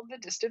all of the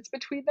distance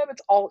between them,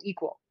 it's all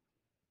equal.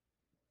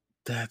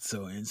 That's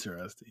so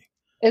interesting.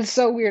 It's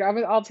so weird.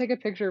 I'll take a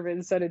picture of it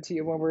and send it to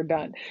you when we're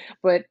done.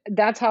 But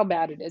that's how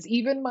bad it is.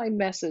 Even my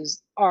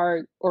messes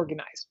are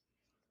organized.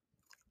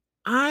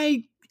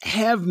 I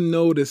have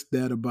noticed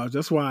that about.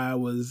 That's why I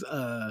was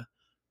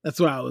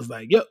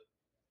like, yep,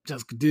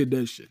 Jessica did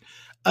that shit.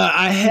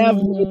 I have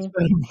noticed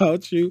that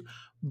about you,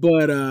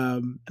 but I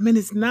mean,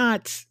 it's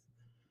not.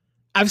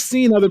 I've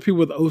seen other people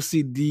with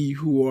OCD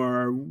who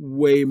are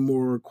way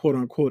more quote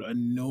unquote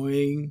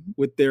annoying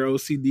with their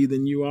OCD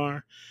than you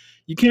are.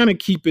 You kind of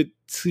keep it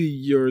to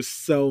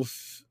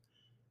yourself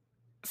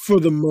for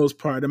the most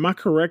part. Am I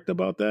correct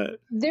about that?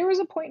 There was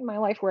a point in my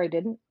life where I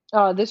didn't.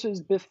 This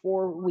was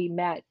before we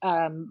met,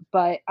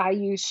 but I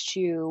used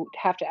to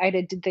have to. I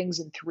did things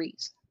in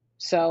threes.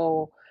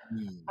 So,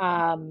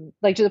 Mm.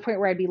 like to the point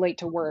where I'd be late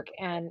to work,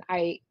 and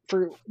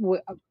for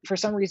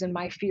some reason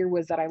my fear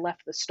was that I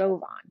left the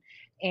stove on,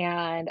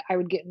 and I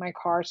would get in my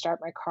car, start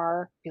my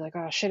car, be like,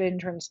 oh shit, I didn't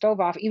turn the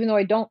stove off, even though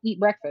I don't eat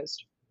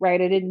breakfast.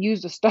 Right, I didn't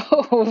use the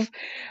stove.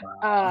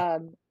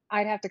 Wow.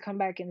 I'd have to come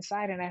back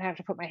inside and I'd have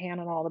to put my hand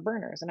on all the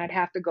burners and I'd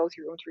have to go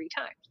through them 3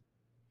 times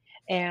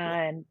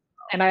and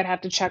I'd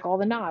have to check all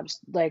the knobs,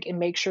 like, and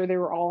make sure they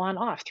were all on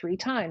off 3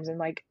 times, and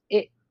like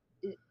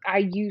I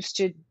used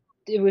to.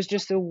 It was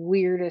just the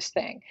weirdest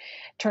thing,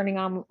 turning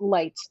on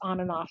lights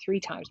on and off 3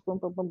 times, boom,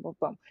 boom, boom, boom,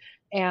 boom,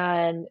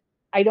 and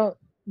I don't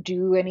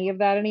do any of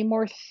that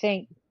anymore,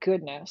 thank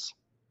goodness.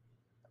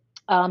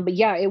 But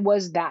yeah, it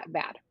was that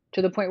bad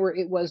to the point where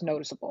it was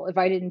noticeable. If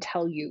I didn't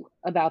tell you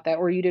about that,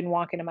 or you didn't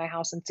walk into my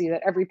house and see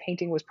that every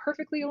painting was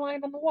perfectly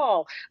aligned on the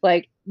wall,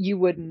 like you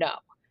would know.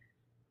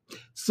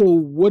 So,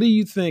 what do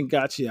you think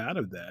got you out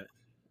of that?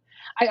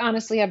 I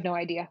honestly have no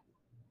idea.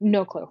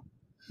 No clue.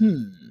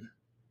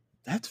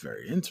 That's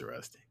very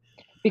interesting.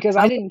 Because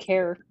I, I didn't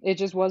care. It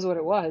just was what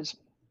it was.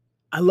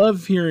 I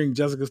love hearing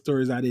Jessica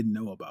stories I didn't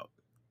know about.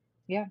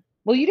 Yeah.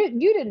 Well, you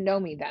didn't know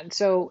me then,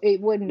 so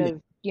it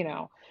wouldn't Yeah.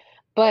 have,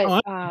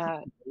 but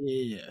Oh,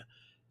 yeah.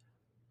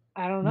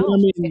 I don't But I know.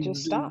 It just mean,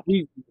 stopped.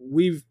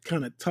 we've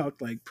kind of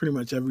talked like pretty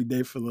much every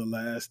day for the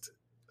last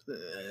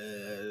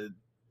uh,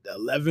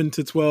 11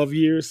 to 12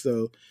 years.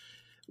 So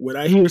when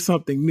I hear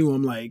something new,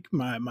 I'm like,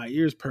 my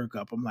ears perk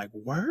up. I'm like,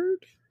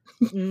 word?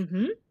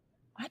 Mhm.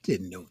 I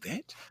didn't know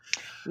that.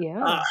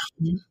 Yeah.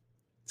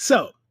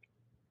 So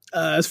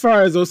as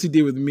far as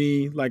OCD with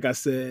me, like I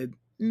said,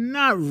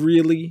 not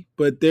really,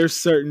 but there's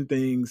certain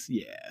things,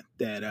 yeah,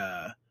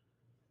 that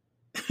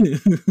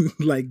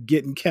like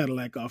getting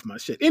Cadillac off my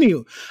shit.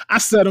 Anywho, I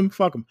said them,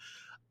 fuck them.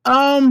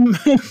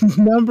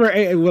 Number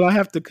 8. Will I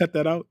have to cut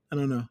that out? I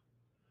don't know.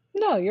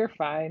 No, you're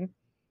fine.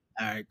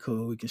 All right,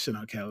 cool. We can shit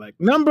on Cadillac.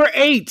 Number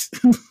 8,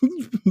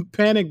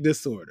 panic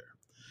disorder.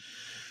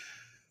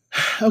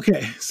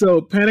 Okay,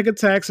 so panic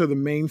attacks are the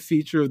main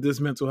feature of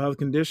this mental health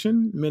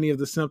condition. Many of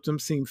the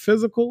symptoms seem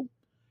physical,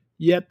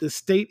 yet the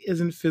state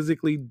isn't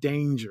physically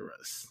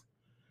dangerous.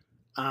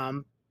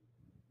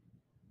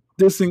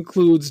 This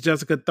includes,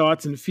 Jessica,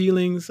 thoughts and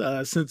feelings,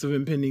 sense of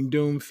impending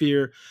doom,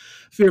 fear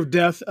of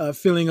death,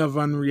 feeling of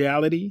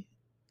unreality.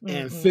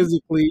 And Mhm.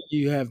 physically,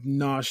 you have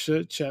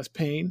nausea, chest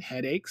pain,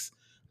 headaches,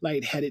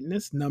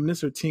 lightheadedness,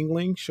 numbness or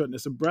tingling,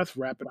 shortness of breath,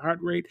 rapid heart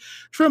rate,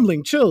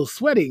 trembling, chills,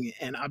 sweating,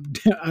 and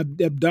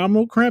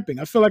abdominal cramping.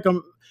 I feel like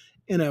I'm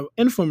in an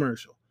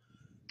infomercial.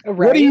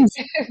 What do Right?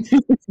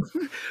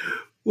 you?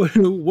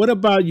 What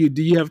about you?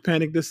 Do you have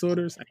panic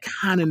disorders? I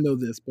kind of know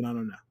this, but I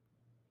don't know.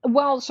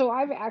 Well, so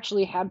I've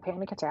actually had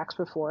panic attacks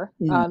before.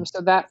 Mm,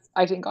 So that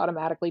I think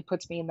automatically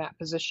puts me in that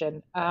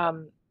position.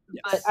 But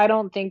yes. I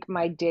don't think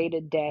my day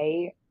to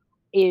day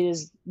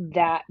is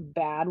that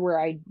bad where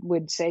I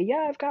would say,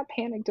 yeah, I've got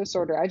panic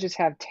disorder. I just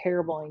have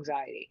terrible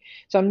anxiety.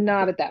 So I'm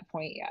not at that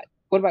point yet.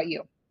 What about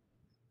you?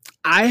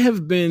 I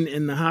have been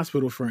in the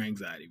hospital for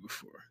anxiety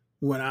before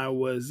when I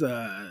was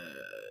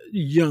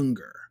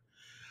younger.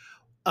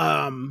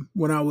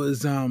 When I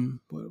was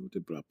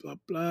blah blah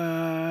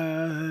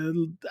blah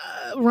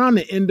around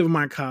the end of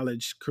my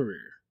college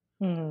career.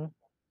 Hmm.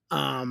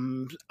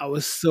 I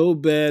was so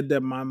bad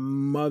that my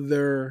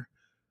mother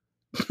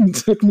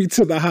took me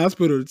to the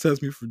hospital to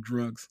test me for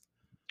drugs.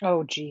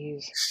 Oh,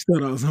 geez. She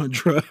thought I was on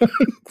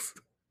drugs.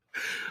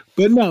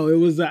 But no, it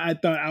was. I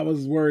thought I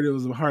was worried it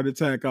was a heart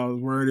attack. I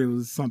was worried it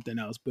was something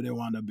else, but it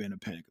wound up being a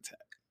panic attack.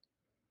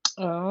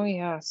 Oh,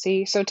 yeah.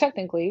 See, so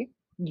technically,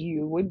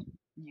 you would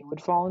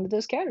fall into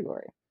this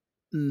category.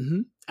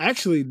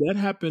 Actually, that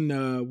happened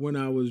when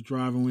I was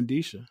driving with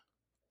Disha.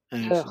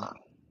 Actually, Ugh.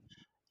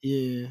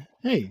 yeah.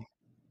 Hey,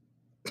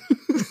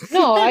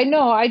 No, I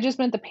know. I just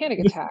meant the panic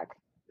attack.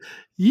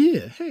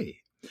 yeah. Hey.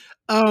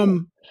 Cool.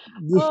 Um.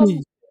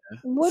 Um,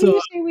 what do So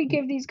you say we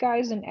give these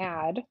guys an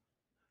ad?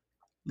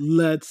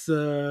 let's.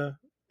 Are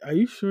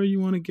you sure you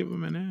want to give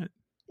them an ad?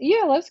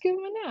 Yeah, let's give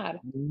them an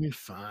ad.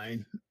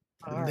 Fine.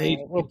 All They. right,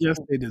 I we'll guess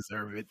they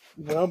deserve it.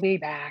 we'll be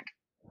back.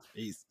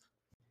 Peace.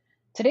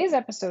 Today's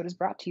episode is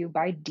brought to you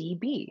by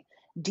DB.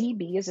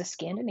 DB is a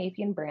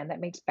Scandinavian brand that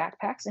makes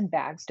backpacks and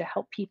bags to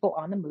help people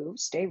on the move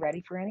stay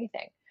ready for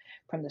anything.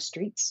 From the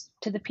streets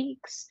to the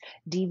peaks,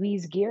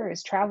 DB's gear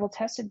is travel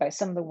tested by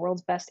some of the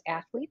world's best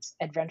athletes,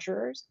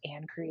 adventurers,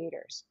 and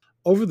creators.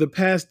 Over the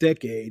past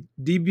decade,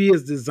 DB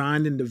has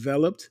designed and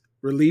developed,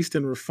 released,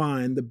 and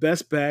refined the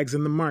best bags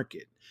in the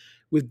market.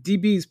 With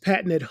DB's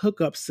patented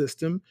hookup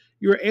system,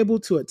 you're able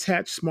to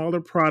attach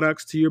smaller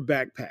products to your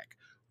backpack,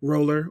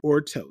 roller,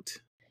 or tote.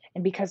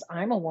 And because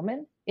I'm a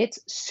woman, it's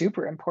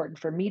super important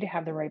for me to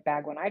have the right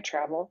bag when I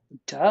travel.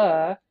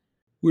 Duh.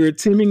 We're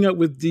teaming up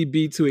with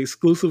DB to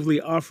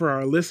exclusively offer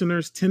our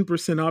listeners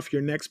 10% off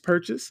your next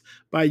purchase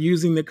by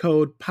using the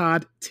code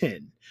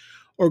POD10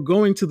 or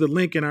going to the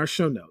link in our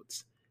show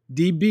notes.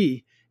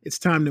 DB, it's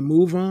time to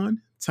move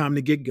on, time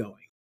to get going.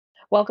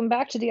 Welcome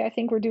back to the I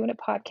Think We're Doing It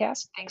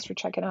podcast. Thanks for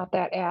checking out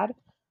that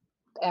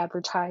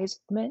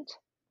advertisement.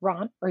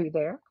 Ron, are you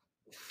there?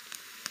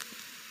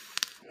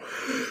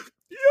 Yep.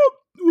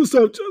 What's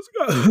up,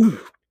 Jessica?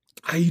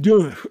 How you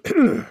doing?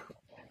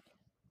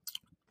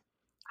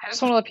 I just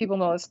want to let people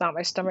know it's not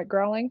my stomach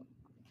growling.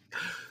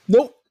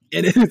 Nope.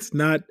 And it's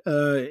not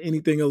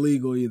anything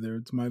illegal either.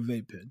 It's my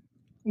vape pen.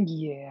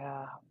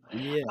 Yeah.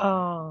 Yeah.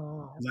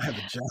 Oh. I have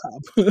a job.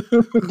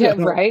 Yeah,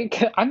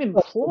 right? I'm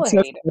employed.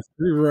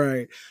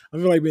 Right. I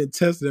feel like being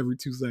tested every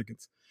 2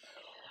 seconds.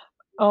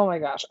 Oh my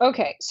gosh.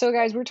 Okay. So,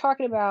 guys, we're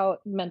talking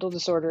about mental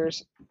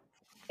disorders,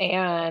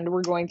 and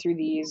we're going through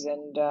these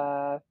and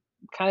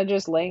kind of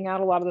just laying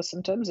out a lot of the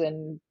symptoms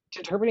and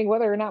determining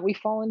whether or not we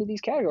fall into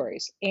these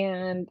categories.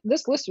 And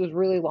this list was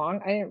really long.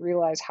 I didn't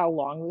realize how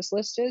long this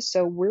list is.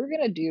 So, we're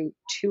going to do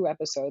 2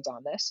 episodes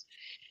on this.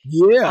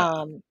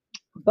 Yeah.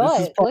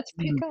 But let's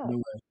pick up.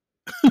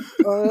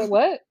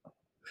 What?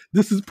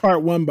 This is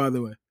part 1, by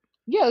the way.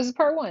 Yeah, this is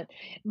part 1.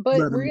 But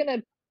we're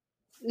going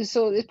to,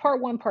 so it's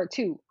part 1, part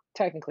 2,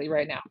 technically,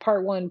 right now.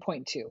 Part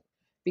 1.2.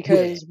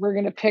 Because we're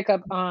going to pick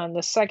up on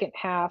the second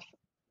half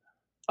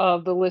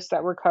of the list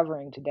that we're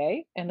covering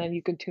today. And then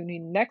you can tune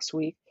in next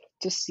week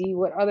to see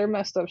what other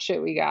messed up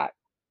shit we got.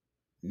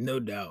 No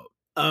doubt.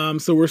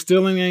 So we're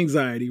still in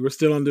anxiety. We're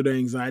still under the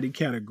anxiety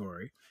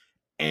category.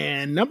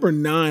 And number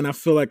 9, I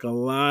feel like a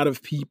lot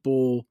of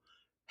people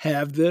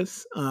have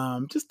this,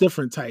 just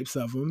different types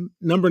of them.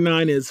 Number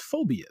 9 is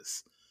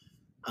phobias.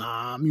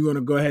 You want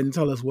to go ahead and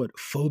tell us what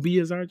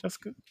phobias are,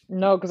 Jessica?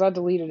 No, because I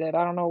deleted it.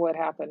 I don't know what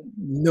happened.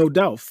 No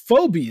doubt.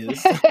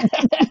 Phobias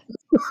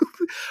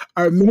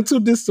are mental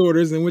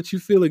disorders in which you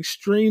feel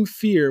extreme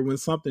fear when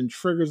something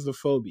triggers the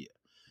phobia.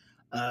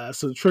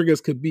 So triggers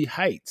could be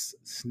heights,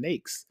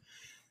 snakes.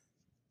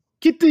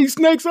 Get these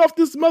snakes off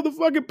this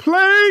motherfucking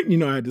plane. You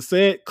know, I had to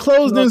say it.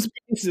 Closed-in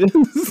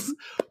spaces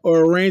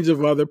or a range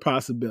of other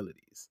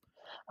possibilities.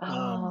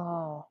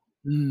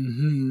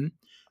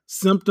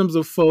 Symptoms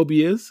of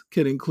phobias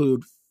could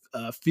include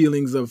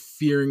feelings of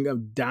fearing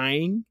of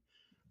dying,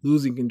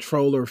 losing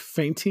control or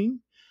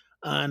fainting,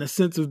 and a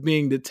sense of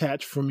being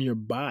detached from your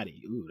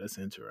body. Ooh, that's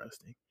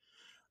interesting.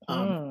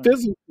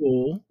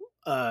 Physical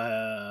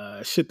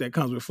shit that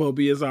comes with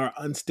phobias are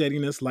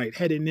unsteadiness,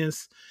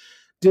 lightheadedness,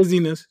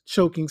 dizziness,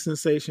 choking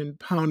sensation,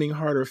 pounding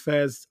heart or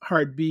fast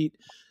heartbeat,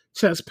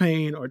 chest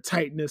pain or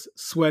tightness,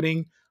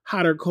 sweating,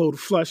 hot or cold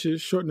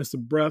flushes, shortness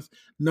of breath,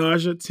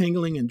 nausea,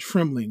 tingling, and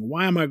trembling.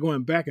 Why am I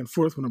going back and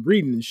forth when I'm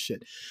reading this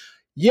shit?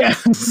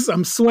 Yes,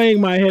 I'm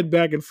swaying my head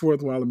back and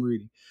forth while I'm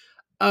reading.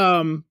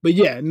 But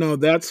yeah, no,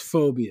 that's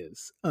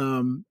phobias.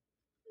 I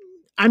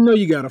know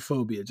you got a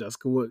phobia,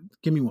 Jessica. What?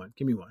 Give me one.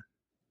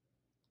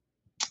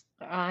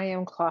 I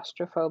am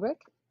claustrophobic.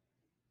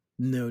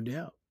 No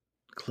doubt.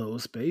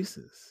 Closed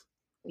spaces.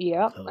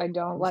 Yep, I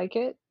don't like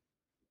it.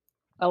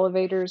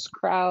 Elevators,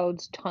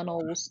 crowds,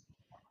 tunnels,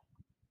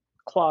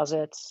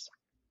 closets,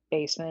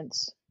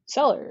 basements,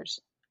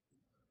 cellars.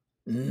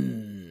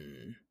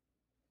 No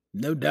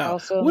doubt. I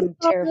also am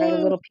terrified of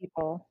little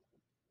people.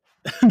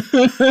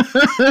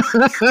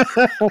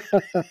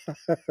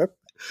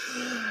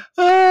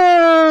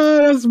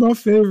 That's my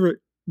favorite.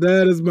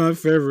 That is my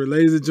favorite.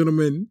 Ladies and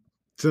gentlemen,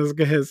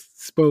 Jessica has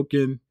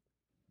spoken.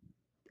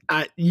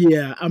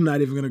 I'm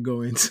not even going to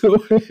go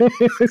into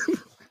it.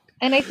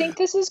 And I think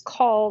this is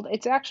called,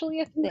 it's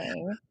actually a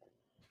thing,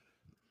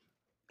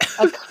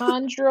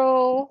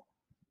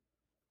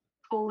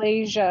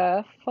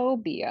 achondroplasia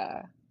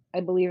phobia,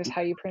 I believe is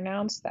how you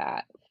pronounce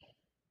that.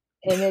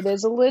 And it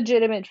is a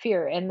legitimate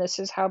fear. And this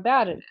is how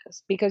bad it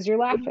is because you're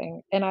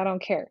laughing and I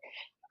don't care.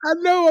 I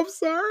know. I'm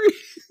sorry.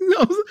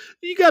 No,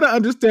 you got to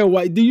understand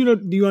why. Do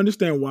you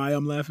understand why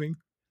I'm laughing?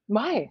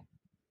 Why?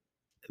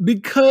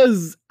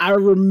 Because I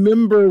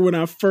remember when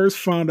I first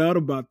found out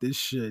about this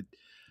shit,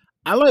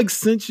 I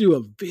sent you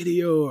a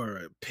video or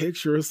a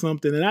picture or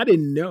something and I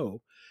didn't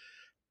know.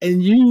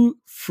 And you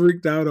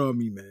freaked out on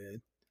me,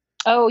 man.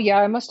 Oh yeah,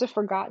 I must have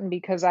forgotten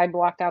because I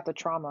blocked out the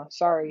trauma.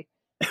 Sorry.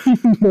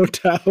 No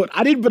doubt.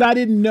 I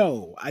didn't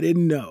know.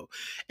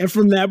 And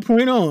from that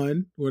point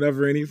on,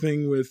 whenever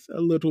anything with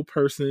a little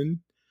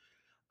person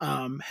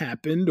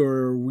happened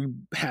or we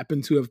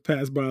happened to have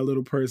passed by a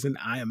little person,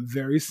 I am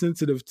very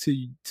sensitive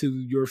to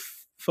your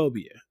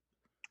phobia.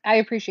 I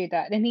appreciate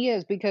that. And he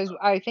is, because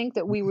I think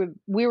that we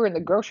were in the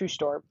grocery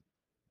store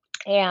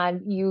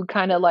and you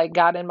kind of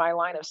got in my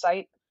line of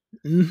sight,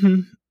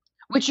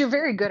 which you're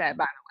very good at,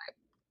 by the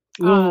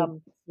way.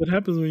 Well, what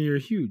happens when you're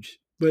huge?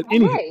 But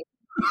anyway. Right.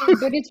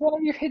 But it's one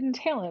of your hidden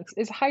talents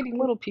is hiding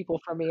little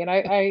people from me. And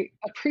I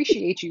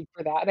appreciate you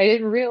for that. And I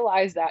didn't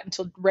realize that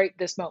until right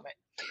this moment.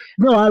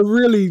 No, I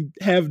really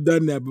have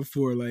done that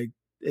before.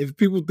 If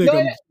people think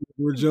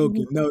we're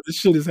joking, no, this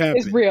shit is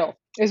happening.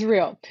 It's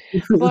real.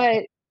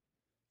 But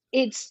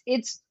it's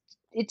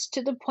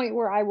to the point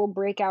where I will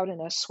break out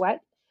in a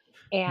sweat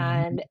Mhm.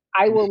 and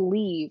I will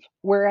leave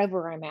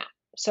wherever I'm at.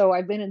 So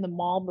I've been in the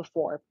mall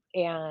before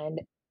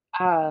and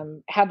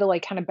had to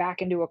like kind of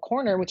back into a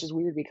corner, which is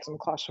weird because I'm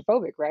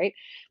claustrophobic, right?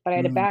 But I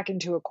had to Mhm. back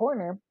into a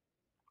corner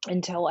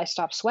until I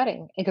stop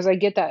sweating. Because I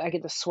get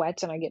the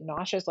sweats and I get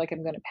nauseous like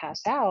I'm gonna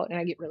pass out and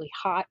I get really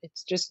hot.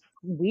 It's just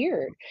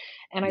weird.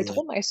 And I Yeah.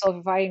 told myself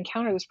if I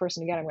encounter this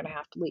person again, I'm gonna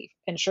have to leave.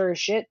 And sure as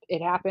shit,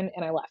 it happened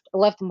and I left. I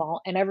left the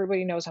mall and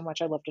everybody knows how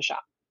much I love to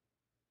shop.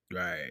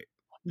 Right. Right.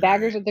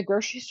 Baggers at the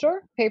grocery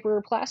store, paper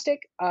or plastic,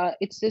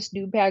 it's this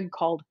new bag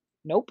called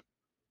Nope.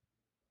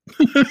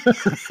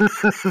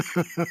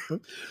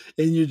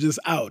 And you're just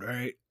out,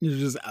 right? You're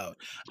just out.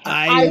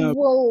 I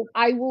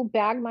will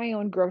bag my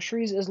own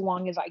groceries as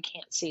long as I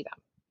can't see them.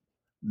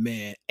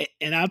 Man,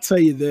 and I'll tell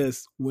you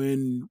this,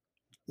 when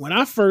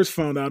I first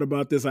found out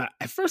about this,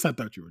 at first I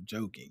thought you were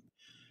joking.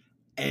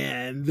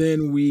 And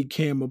then we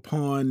came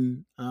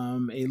upon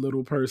a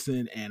little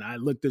person and I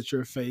looked at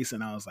your face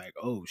and I was like,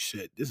 "Oh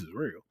shit, this is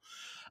real."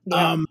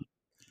 Yeah. Um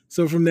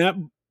so from that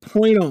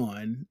point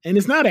on, and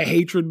it's not a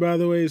hatred by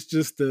the way, it's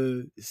just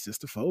a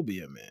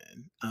phobia,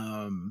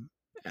 man.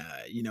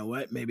 You know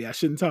what? Maybe I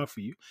shouldn't talk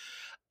for you.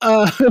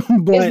 Uh It's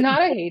but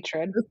not a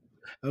hatred.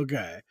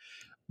 okay.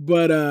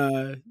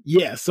 But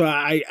yeah, so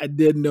I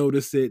did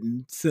notice it,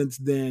 and since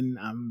then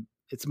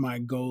it's my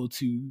goal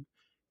to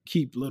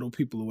keep little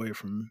people away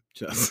from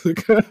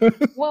Jessica.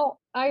 Well,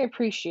 I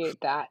appreciate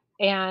that.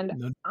 And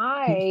No,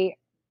 I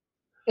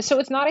so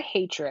it's not a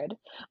hatred,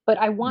 but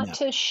I want no.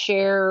 to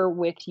share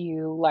with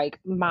you like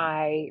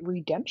my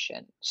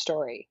redemption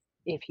story,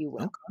 if you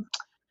will, Okay.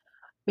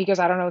 because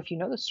I don't know if you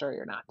know the story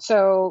or not.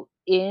 So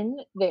in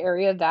the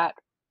area that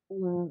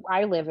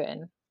I live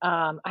in,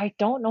 I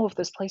don't know if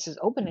this place is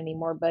open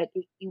anymore, but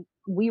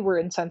we were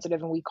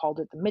insensitive and we called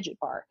it the midget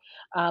bar.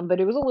 But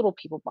it was a little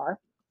people bar.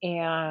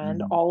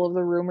 And Mm. all of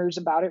the rumors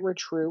about it were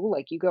true.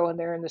 Like you go in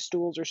there and the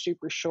stools are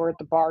super short,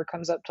 the bar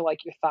comes up to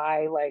like your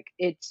thigh, like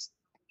it's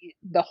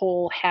the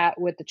whole hat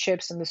with the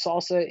chips and the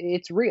salsa,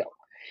 it's real.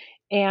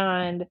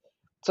 And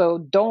so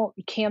don't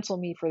cancel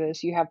me for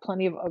this. You have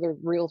plenty of other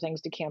real things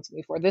to cancel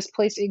me for. This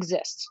place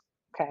exists.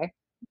 Okay.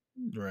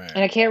 And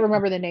I Right. can't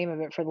remember the name of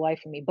it for the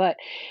life of me, but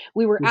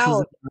we were This is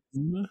out.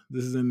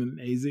 this is in an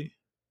AZ.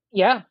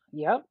 Yeah.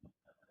 Yep.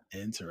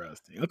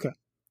 Interesting. Okay.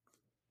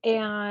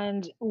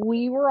 And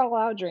we were all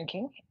out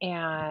drinking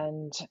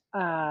and,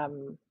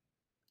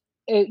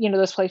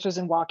 this place was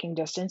in walking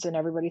distance and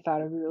everybody thought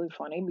it'd be really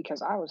funny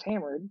because I was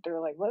hammered. They were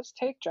like, let's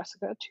take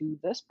Jessica to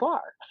this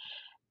bar.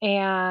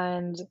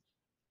 And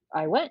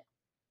I went.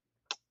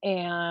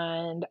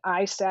 And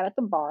I sat at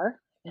the bar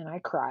and I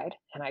cried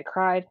and I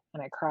cried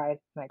and I cried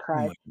and I Oh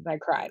cried my and I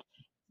god. cried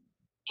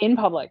in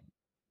public,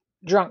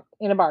 drunk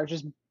in a bar,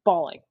 just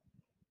bawling.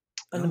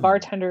 And the Oh my.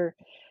 bartender,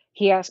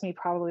 he asked me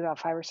probably about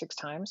 5 or 6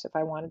 times if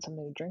I wanted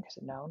something to drink. I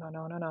said, no, no,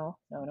 no, no, no,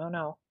 no, no,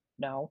 no,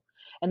 no.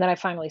 And then I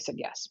finally said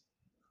yes.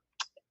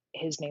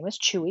 His name is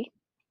Chewy.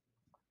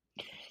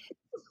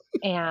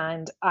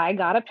 And I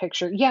got a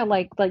picture. Yeah,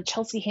 like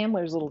Chelsea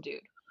Handler's little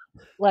dude.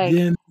 Like,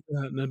 Yeah,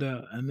 no doubt, no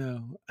doubt. I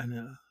know. I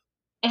know.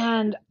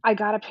 and I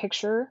got a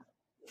picture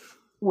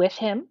with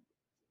him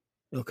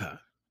Okay.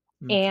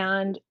 Okay.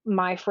 and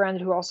my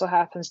friend who also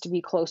happens to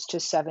be close to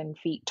 7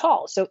 feet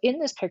tall. So in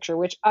this picture,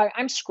 which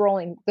I'm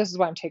scrolling, this is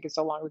why I'm taking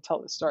so long to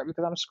tell this story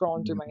because I'm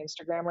scrolling through my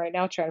Instagram right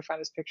now trying to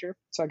find this picture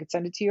so I could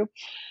send it to you.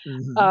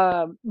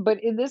 Mhm.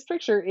 But in this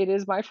picture, it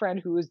is my friend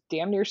who is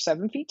damn near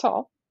 7 feet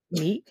tall,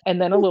 me, and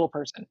then a little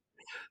person.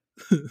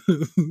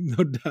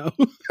 No doubt.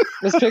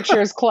 This picture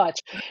is clutch.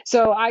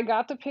 So I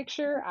got the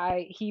picture.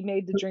 He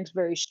made the drinks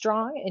very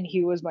strong, and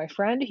he was my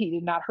friend. He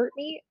did not hurt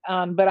me,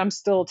 but I'm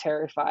still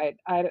terrified.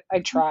 I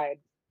tried.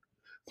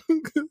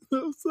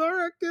 I'm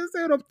sorry, I can't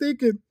say what I'm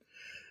thinking.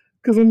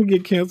 Because I'm gonna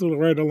get canceled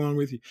right along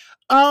with you.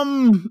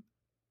 Um,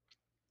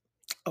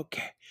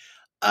 okay.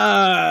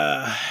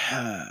 Uh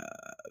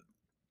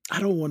I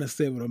don't want to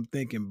say what I'm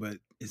thinking, but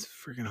it's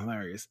freaking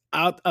hilarious.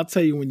 I'll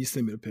tell you when you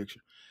send me the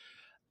picture.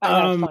 I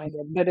gotta Um, find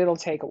it, but it'll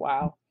take a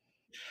while.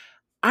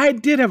 I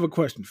did have a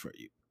question for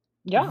you.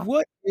 Yeah.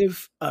 What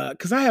if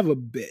because I have a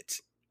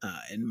bit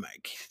in my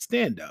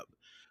stand up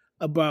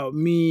about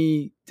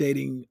me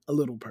dating a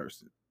little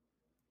person.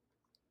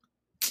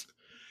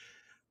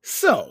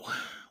 So,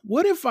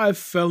 what if I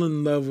fell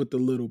in love with the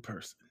little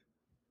person?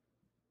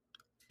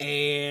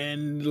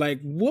 And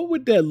like, what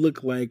would that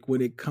look like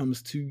when it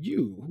comes to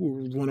you, who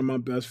are one of my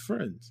best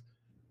friends?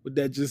 Would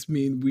that just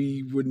mean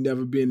we would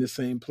never be in the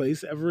same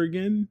place ever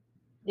again?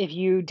 If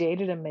you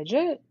dated a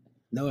midget?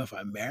 No, if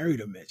I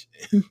married a midget.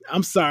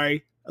 I'm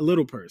sorry, a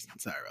little person.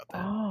 Sorry about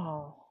that.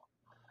 Oh.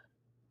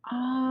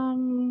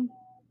 Um,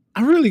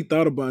 I really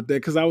thought about that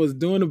because I was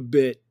doing a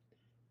bit,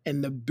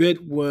 and the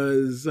bit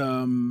was,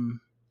 I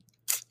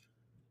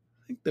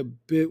think the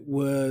bit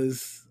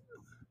was,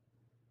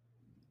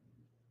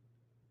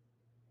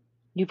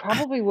 you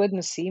probably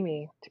wouldn't see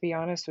me, to be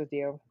honest with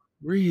you.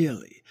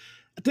 really,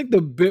 I think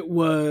the bit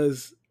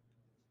was,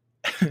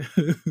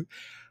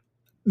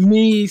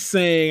 me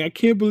saying, I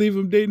can't believe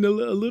I'm dating a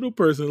little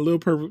person. A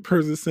little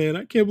person saying,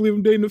 I can't believe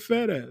I'm dating a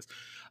fat ass.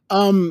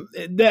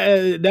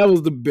 That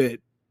was the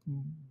bit,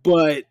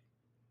 but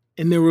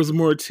and there was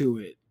more to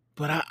it.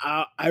 But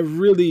I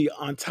really,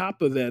 on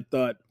top of that,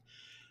 thought,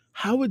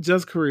 how would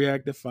Jessica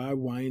react if I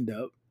wind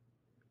up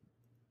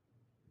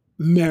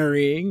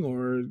marrying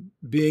or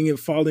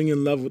falling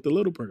in love with the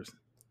little person?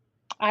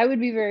 I would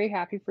be very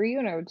happy for you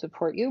and I would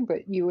support you,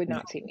 but you would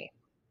not see me.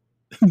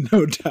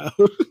 No doubt.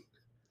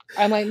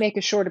 I might make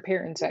a short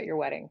appearance at your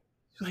wedding.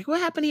 Like,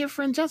 what happened to your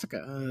friend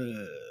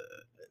Jessica?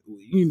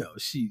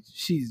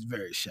 She's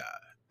very shy.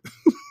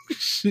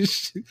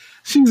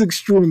 she's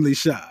extremely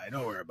shy.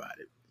 Don't worry about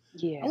it.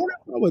 Yeah. I wonder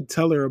if I would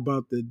tell her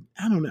about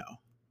I don't know.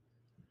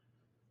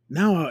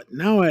 Now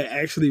I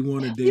actually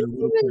want to date a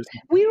little person.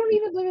 We don't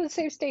even live in the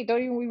same state.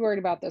 Don't even be worried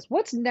about this.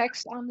 What's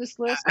next on this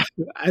list?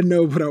 I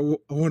know, but I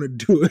want to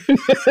do it.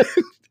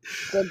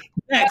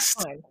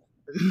 Next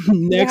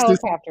is,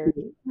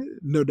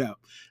 no doubt.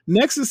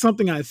 Next is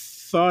something I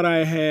thought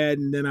I had,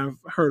 and then I've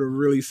heard a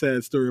really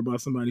sad story about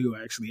somebody who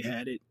actually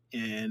had it,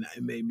 and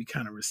it made me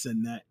kind of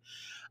rescind that.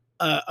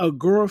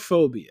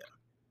 Agoraphobia.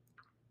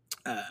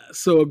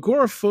 So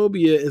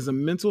agoraphobia is a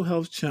mental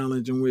health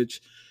challenge in which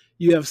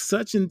you have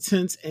such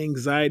intense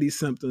anxiety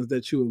symptoms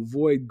that you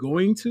avoid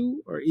going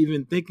to or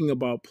even thinking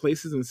about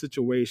places and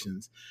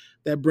situations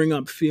that bring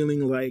up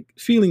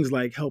feelings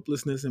like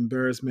helplessness,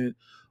 embarrassment,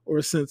 or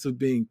a sense of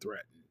being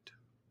threatened.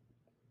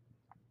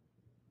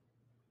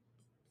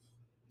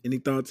 Any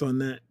thoughts on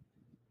that?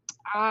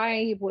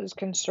 I was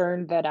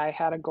concerned that I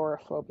had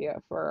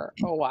agoraphobia for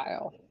a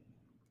while.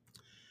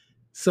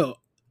 So,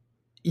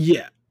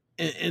 yeah.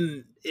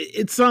 And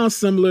it sounds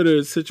similar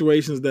to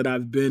situations that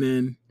I've been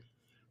in.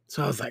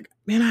 So I was like,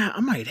 man,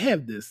 I might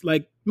have this,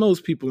 like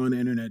most people on the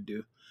internet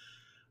do.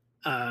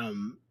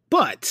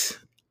 But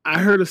I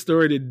heard a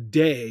story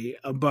today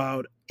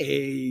about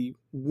a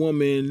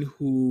woman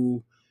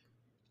who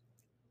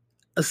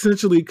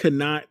essentially could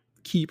not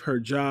keep her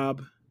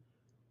job.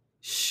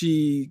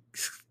 She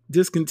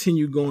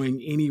discontinued going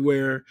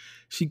anywhere.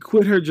 She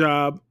quit her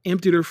job,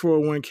 emptied her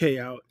 401k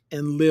out,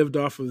 and lived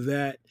off of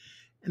that.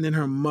 And then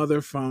her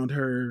mother found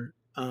her.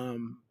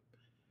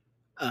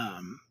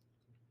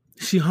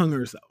 She hung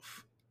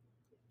herself.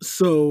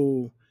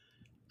 So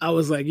I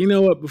was like, you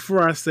know what?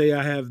 Before I say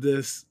I have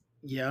this,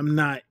 yeah, I'm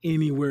not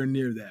anywhere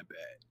near that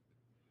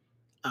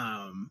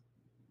bad.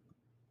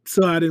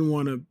 So I didn't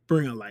want to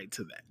bring a light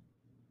to that.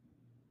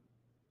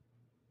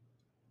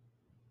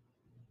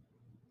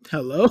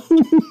 Hello?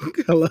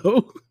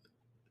 Hello?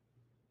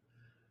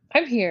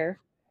 I'm here.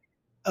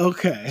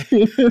 Okay.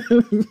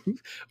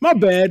 My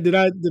bad. Did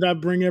I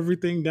bring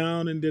everything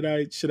down and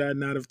should I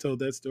not have told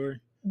that story?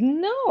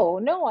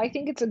 No, I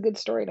think it's a good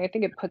story and I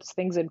think it puts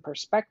things in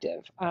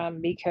perspective.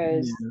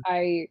 Because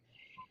I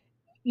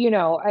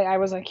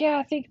was like, yeah,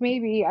 I think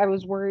maybe I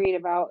was worried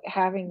about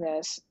having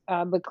this,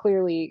 but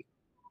clearly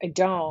I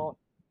don't.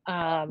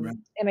 Right.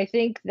 And I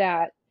think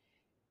that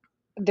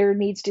there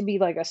needs to be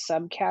like a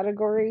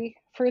subcategory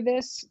for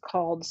this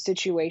called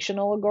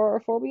situational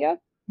agoraphobia.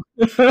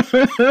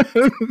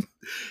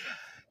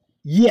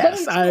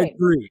 Yes, I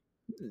agree.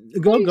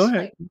 Go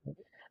ahead.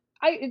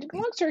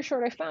 Long story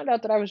short, I found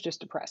out that I was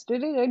just depressed. I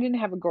didn't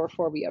have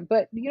agoraphobia,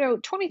 but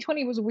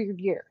 2020 was a weird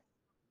year.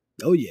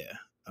 Oh yeah.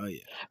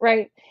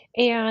 Right.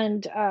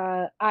 And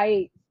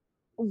I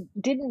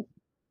didn't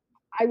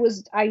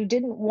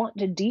want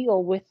to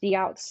deal with the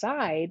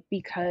outside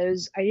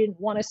because I didn't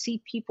want to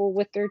see people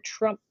with their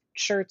Trump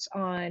shirts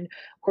on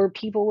or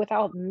people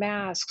without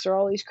masks or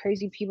all these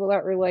crazy people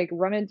that were like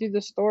running through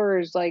the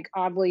stores, like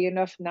oddly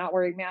enough, not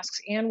wearing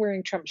masks and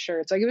wearing Trump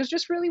shirts. Like it was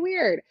just really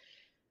weird.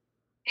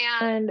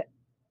 And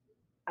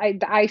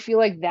I feel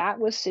like that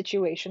was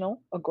situational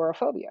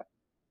agoraphobia.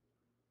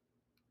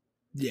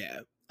 Yeah.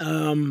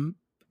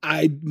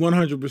 I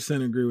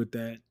 100% agree with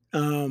that.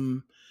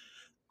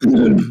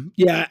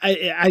 Yeah,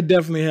 I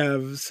definitely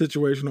have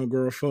situational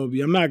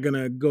agoraphobia. I'm not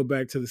gonna go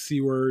back to the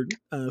C word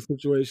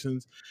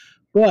situations,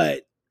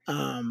 but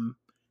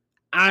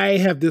I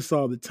have this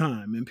all the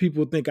time, and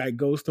people think I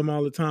ghost them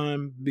all the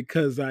time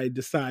because I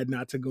decide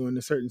not to go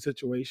into certain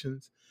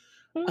situations.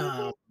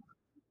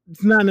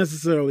 It's not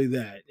necessarily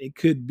that. It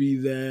could be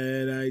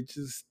that I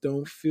just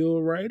don't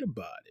feel right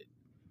about it,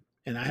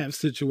 and I have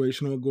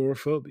situational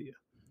agoraphobia.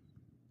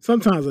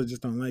 Sometimes I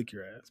just don't like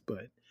your ass,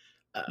 but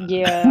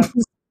yeah.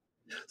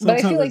 But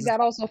I feel like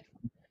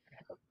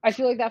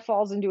that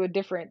falls into a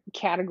different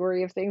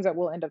category of things that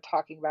we'll end up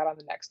talking about on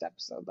the next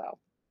episode, though.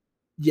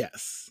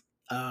 Yes.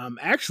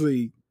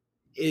 Actually,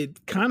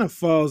 it kind of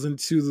falls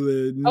into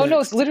the next. Oh, no,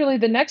 it's literally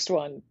the next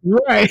one.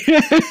 Right.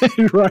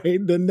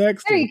 Right. The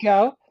next There you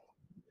go.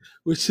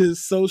 Which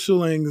is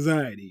social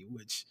anxiety,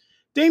 which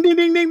ding, ding,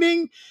 ding, ding,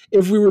 ding.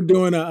 If we were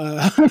doing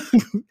one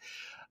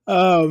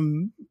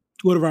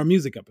of our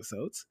music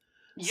episodes.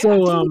 Yeah,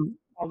 so,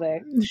 all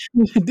day.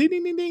 Ding,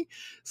 ding, ding, ding.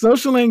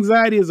 Social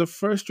anxiety is a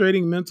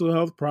frustrating mental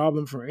health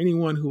problem for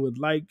anyone who would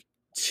like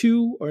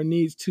to or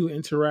needs to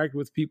interact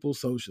with people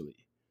socially.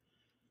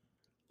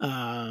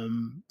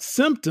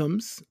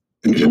 Symptoms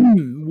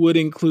would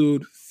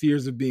include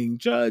fears of being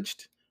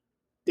judged,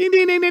 ding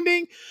ding ding ding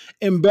ding,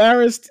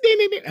 embarrassed, ding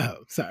ding ding.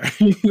 Oh,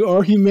 sorry,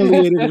 or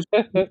humiliated,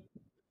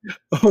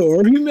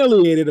 or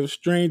humiliated of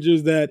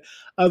strangers that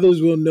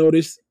others will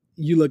notice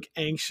you look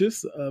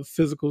anxious.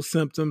 Physical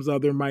symptoms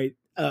others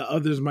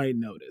might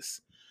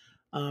notice.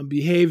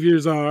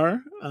 Behaviors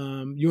are.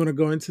 You want to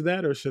go into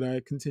that, or should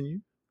I continue?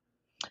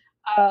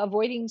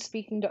 Avoiding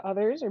speaking to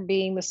others or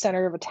being the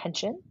center of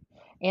attention,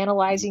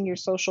 analyzing your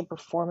social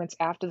performance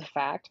after the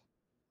fact,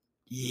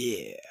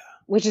 Yeah.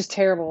 which is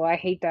terrible. I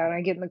hate that. When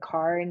I get in the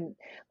car and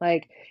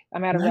like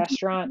I'm at a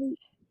restaurant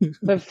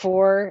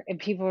before and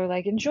people are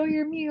like, enjoy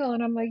your meal.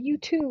 And I'm like, you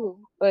too.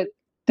 But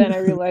then I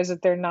realize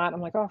that they're not.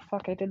 I'm like, oh,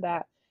 fuck, I did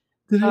that.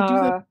 Did I do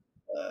that?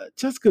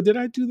 Jessica, did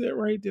I do that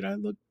right? Did I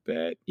look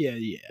bad? Yeah,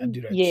 I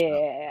do that.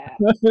 Yeah.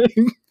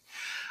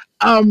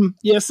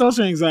 Yeah,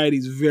 social anxiety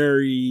is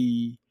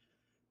very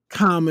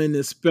common,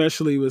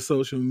 especially with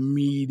social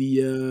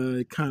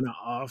media. It kind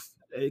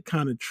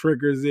of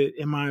triggers it,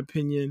 in my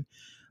opinion.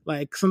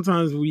 Like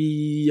sometimes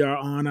we are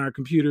on our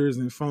computers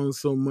and phones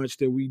so much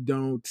that we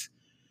don't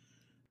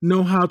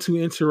know how to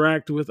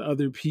interact with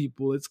other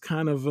people. It's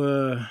kind of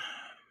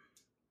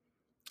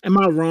am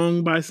I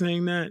wrong by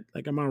saying that?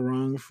 Like, am I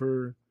wrong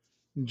for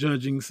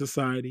judging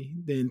society,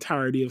 the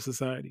entirety of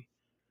society?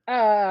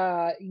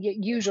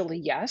 Usually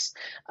yes.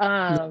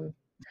 I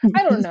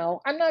don't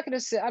know. I'm not gonna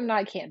say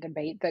I can't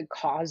debate the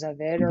cause of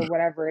it or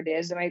whatever it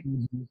is, and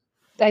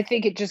I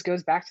think it just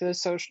goes back to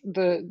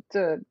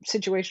the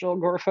situational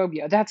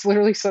agoraphobia. That's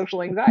literally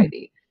social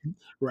anxiety.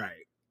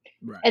 Right.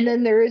 And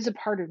then there is a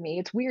part of me.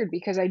 It's weird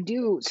because I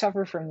do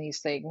suffer from these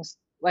things,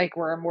 like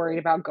where I'm worried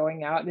about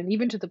going out, and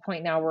even to the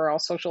point now where I'll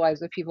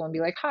socialize with people and be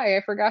like, "Hi,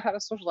 I forgot how to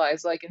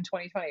socialize." Like in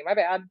 2020, my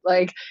bad.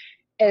 Like,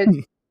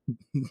 and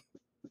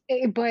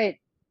but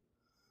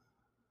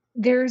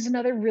there's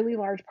another really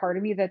large part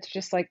of me that's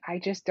just like, I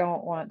just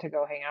don't want to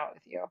go hang out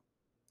with you.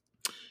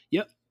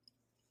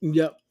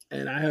 Yep.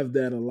 And I have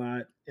that a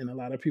lot, and a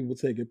lot of people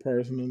take it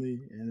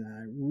personally. And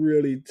I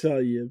really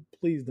tell you,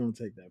 please don't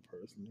take that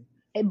personally.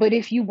 But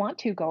if you want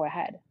to, go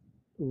ahead.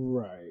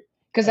 Right.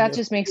 Because that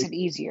just makes it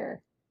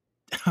easier.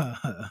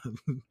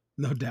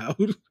 No doubt.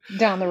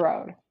 Down the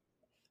road.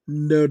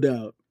 No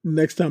doubt.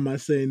 Next time I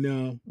say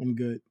no, I'm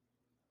good.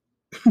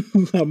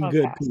 I'm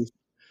good. Please.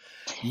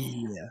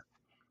 Yeah.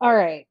 All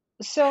right.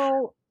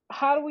 So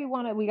how do we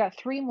want to? We got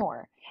 3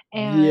 more.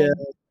 And yeah,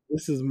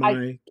 this is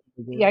my.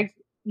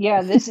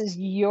 Yeah, this is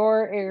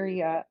your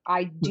area.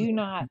 I do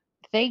not,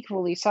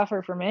 thankfully,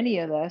 suffer from any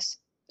of this.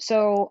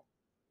 So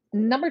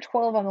number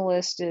 12 on the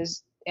list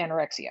is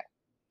anorexia.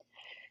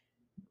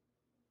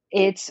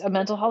 It's a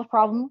mental health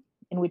problem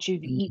in which you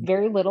eat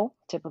very little,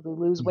 typically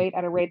lose weight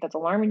at a rate that's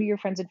alarming to your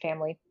friends and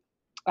family.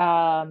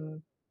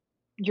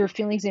 Your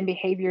feelings and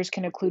behaviors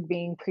can include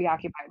being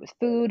preoccupied with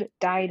food,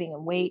 dieting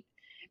and weight,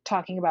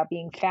 talking about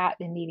being fat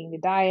and needing to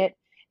diet,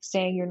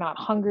 saying you're not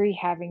hungry,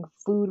 having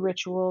food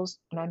rituals,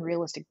 an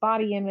unrealistic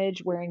body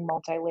image, wearing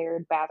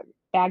multi-layered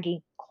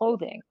baggy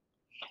clothing.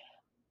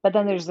 But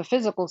then there's the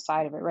physical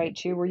side of it, right,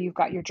 too, where you've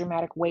got your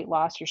dramatic weight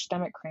loss, your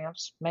stomach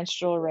cramps,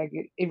 menstrual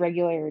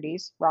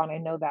irregularities. Ron, I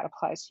know that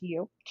applies to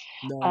you.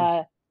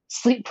 No.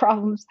 Sleep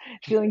problems,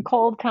 feeling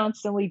cold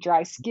constantly,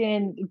 dry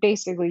skin.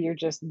 Basically, you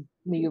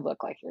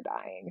look like you're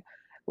dying,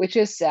 which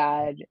is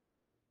sad,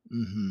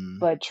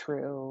 but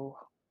true.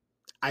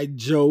 I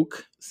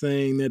joke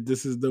saying that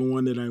this is the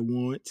one that I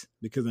want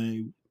because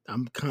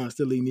I'm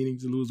constantly needing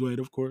to lose weight,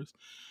 of course.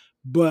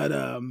 But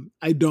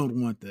I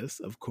don't want this,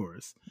 of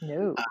course.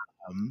 No.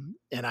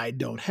 And I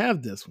don't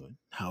have this one.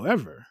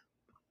 However,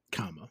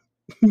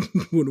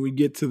 when we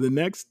get to the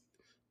next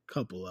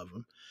couple of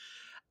them,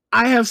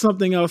 I have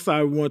something else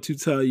I want to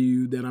tell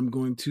you that I'm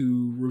going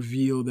to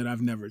reveal that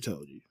I've never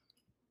told you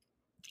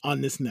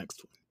on this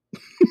next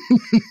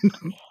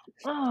one.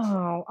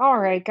 Oh, all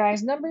right,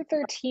 guys. Number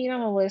 13 on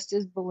the list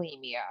is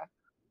bulimia.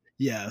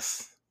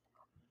 Yes.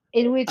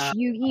 In which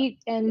you eat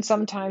and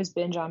sometimes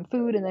binge on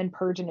food and then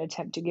purge in an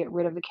attempt to get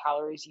rid of the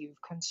calories you've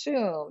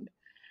consumed.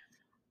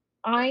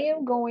 I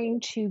am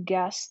going to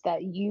guess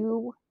that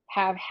you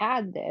have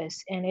had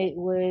this, and it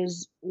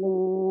was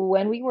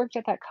when we worked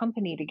at that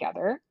company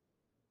together.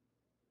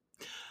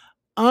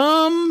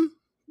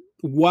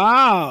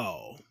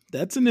 Wow.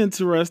 That's an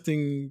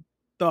interesting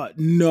thought.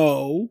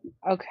 No.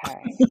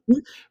 Okay.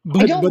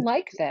 I don't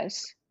like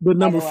this. But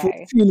number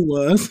 14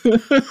 was.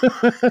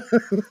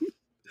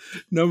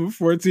 Number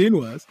 14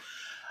 was.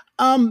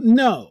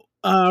 No.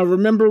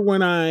 Remember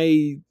when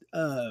I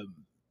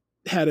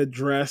had a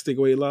drastic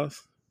weight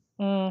loss?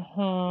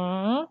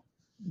 Mm-hmm.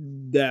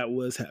 That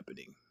was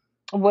happening.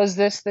 Was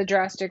this the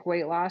drastic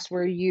weight loss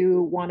where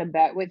you want to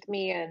bet with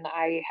me and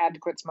I had to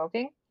quit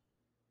smoking?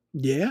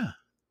 Yeah.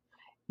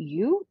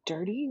 You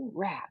dirty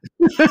rat.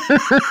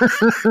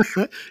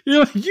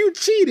 You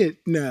cheated.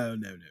 No.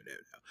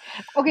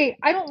 Okay,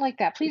 I don't like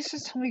that. Please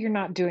just tell me you're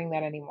not doing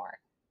that anymore.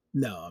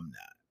 No, I'm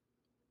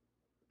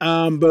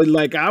not. But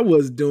like I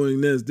was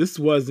doing this. This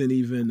wasn't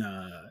even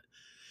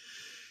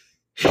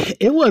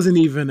it wasn't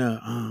even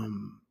a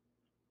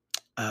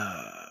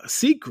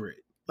secret.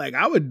 Like,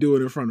 I would do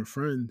it in front of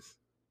friends.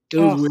 It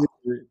was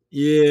weird.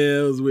 Yeah,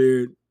 it was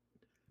weird.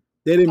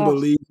 They didn't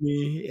believe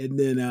me, and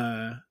then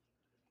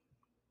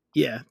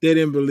they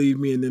didn't believe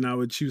me, and then I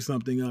would chew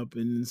something up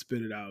and then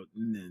spit it out,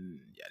 and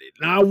then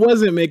now I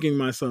wasn't making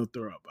myself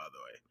throw up, by the way.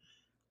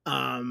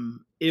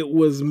 It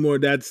was more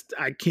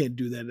I can't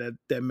do that.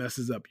 That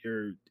messes up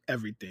your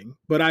everything.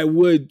 But I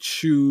would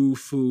chew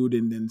food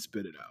and then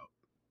spit it out.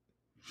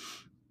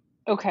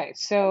 Okay,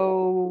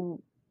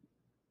 so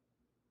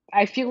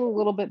I feel a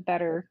little bit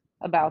better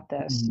about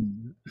this.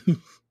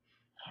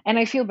 And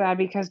I feel bad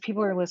because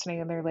people are listening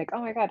and they're like,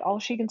 oh my God, all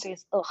she can say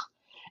is ugh.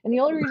 And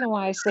the only reason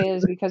why I say it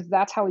is because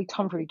that's how we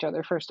comfort each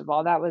other, first of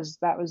all. That was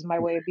my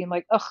way of being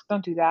like, ugh,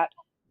 don't do that.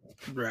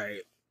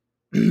 Right.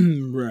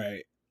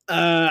 Right.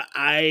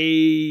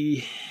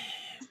 I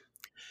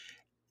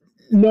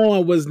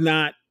was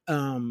not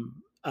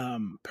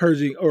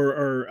purging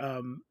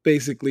or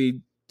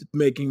basically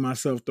making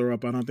myself throw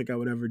up. I don't think I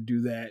would ever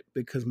do that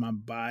because my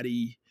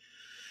body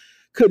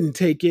couldn't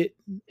take it,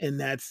 and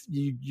that's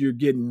you're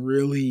getting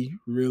really,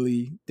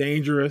 really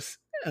dangerous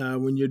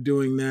when you're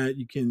doing that.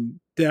 You can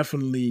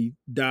definitely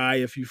die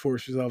if you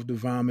force yourself to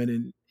vomit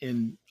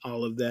and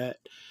all of that.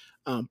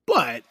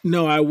 But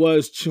no, I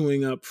was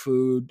chewing up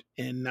food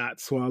and not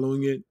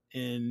swallowing it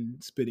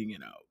and spitting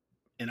it out,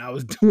 and I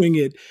was doing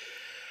it.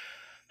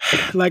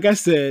 Like I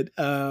said,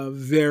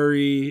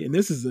 and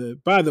this is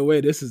by the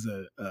way, this is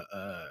a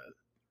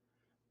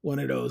one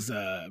of those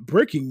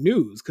breaking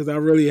news, because I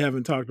really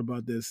haven't talked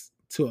about this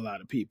to a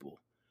lot of people.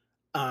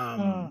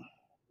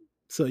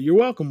 So you're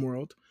welcome,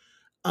 world.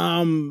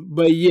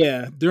 But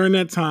yeah, during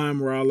that time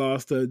where I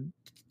lost a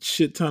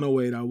shit ton of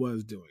weight, I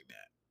was doing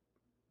that.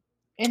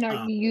 And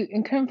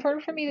and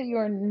confirm for me that you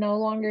are no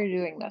longer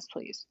doing this,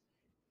 please?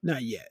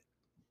 Not yet.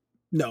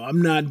 No,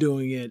 I'm not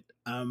doing it.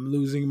 I'm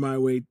losing my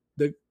weight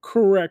the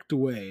correct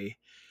way.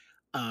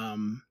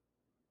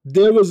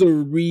 There was a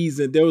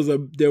reason. There was a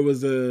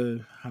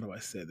how do I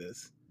say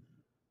this?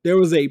 There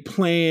was a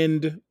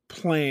planned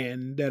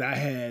plan that I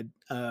had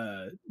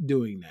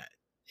doing that,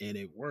 and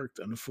it worked,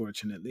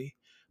 unfortunately,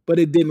 but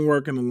it didn't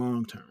work in the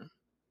long term.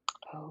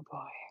 Oh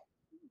boy.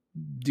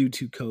 Due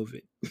to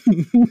COVID.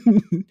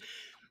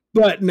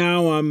 But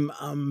now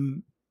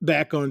I'm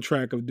back on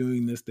track of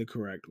doing this the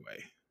correct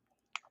way.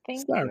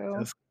 Thank you.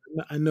 Jessica.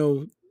 I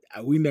know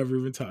we never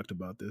even talked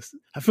about this.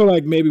 I feel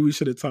like maybe we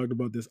should have talked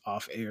about this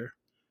off air.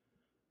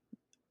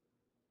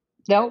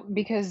 No,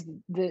 because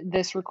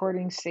this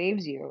recording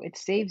saves you. It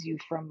saves you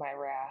from my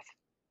wrath.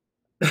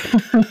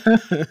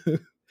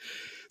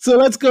 So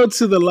let's go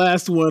to the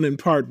last one in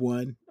part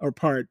 1, or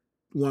part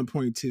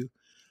 1.2.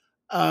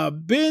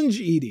 Binge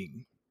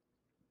eating.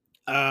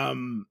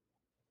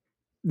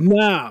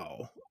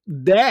 Now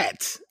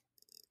that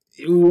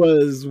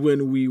was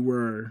when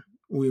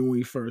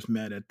we first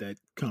met at that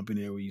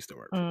company that we used to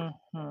work for.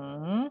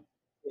 And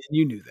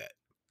you knew that.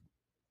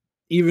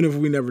 Even if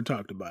we never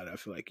talked about it, I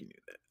feel like you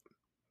knew that.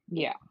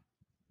 Yeah.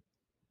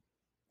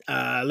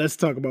 Let's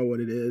talk about what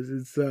it is.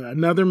 It's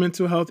another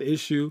mental health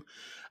issue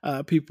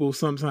people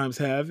sometimes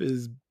have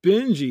is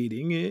binge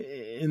eating.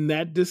 In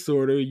that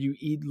disorder, you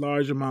eat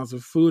large amounts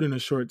of food in a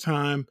short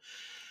time.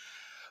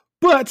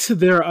 But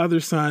there are other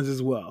signs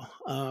as well.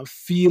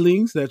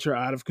 Feelings that you're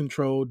out of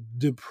control,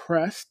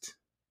 depressed,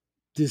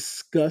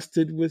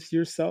 disgusted with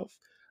yourself,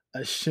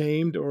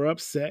 ashamed or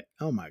upset.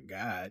 Oh my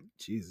God,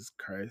 Jesus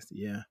Christ,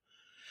 yeah.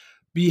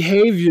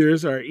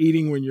 Behaviors are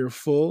eating when you're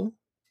full,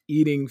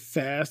 eating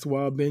fast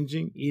while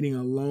binging, eating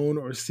alone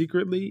or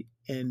secretly,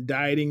 and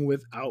dieting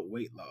without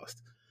weight loss.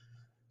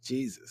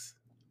 Jesus,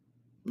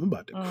 I'm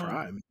about to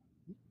cry.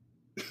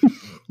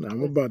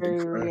 I'm about to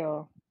cry.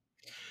 Real.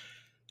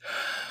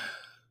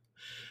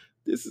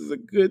 This is a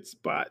good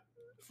spot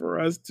for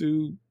us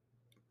to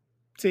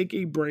take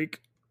a break.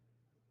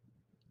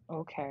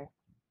 Okay.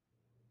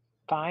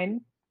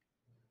 Fine.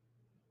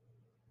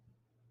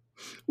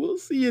 We'll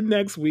see you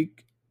next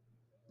week,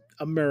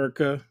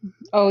 America.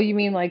 Oh, you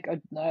mean like a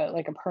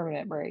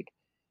permanent break?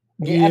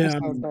 Like an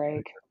episode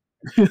break.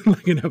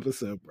 Like an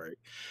episode break.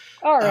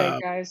 All right,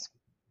 guys.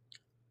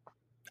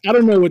 I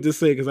don't know what to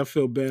say because I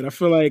feel bad. I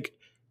feel like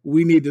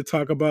we need to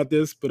talk about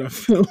this, but I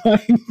feel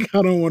like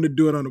I don't want to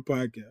do it on a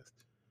podcast.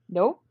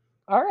 Nope.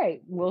 All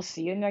right. We'll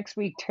see you next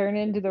week. Tune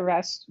in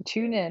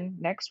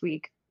next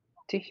week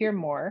to hear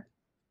more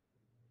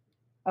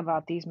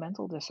about these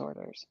mental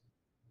disorders.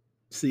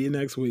 See you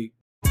next week.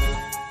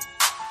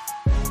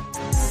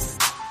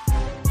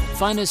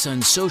 Find us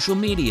on social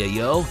media,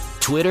 yo.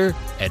 Twitter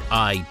at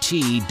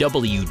ITWDI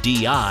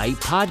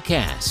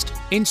Podcast.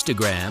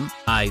 Instagram,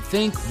 I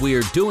Think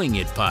We're Doing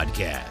It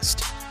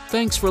Podcast.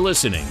 Thanks for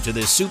listening to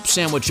this soup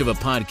sandwich of a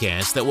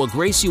podcast that will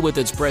grace you with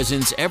its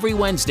presence every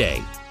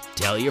Wednesday.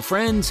 Tell your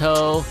friends,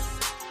 ho.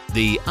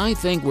 The I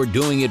Think We're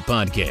Doing It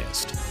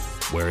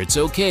Podcast, where it's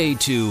okay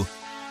to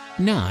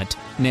not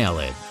nail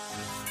it.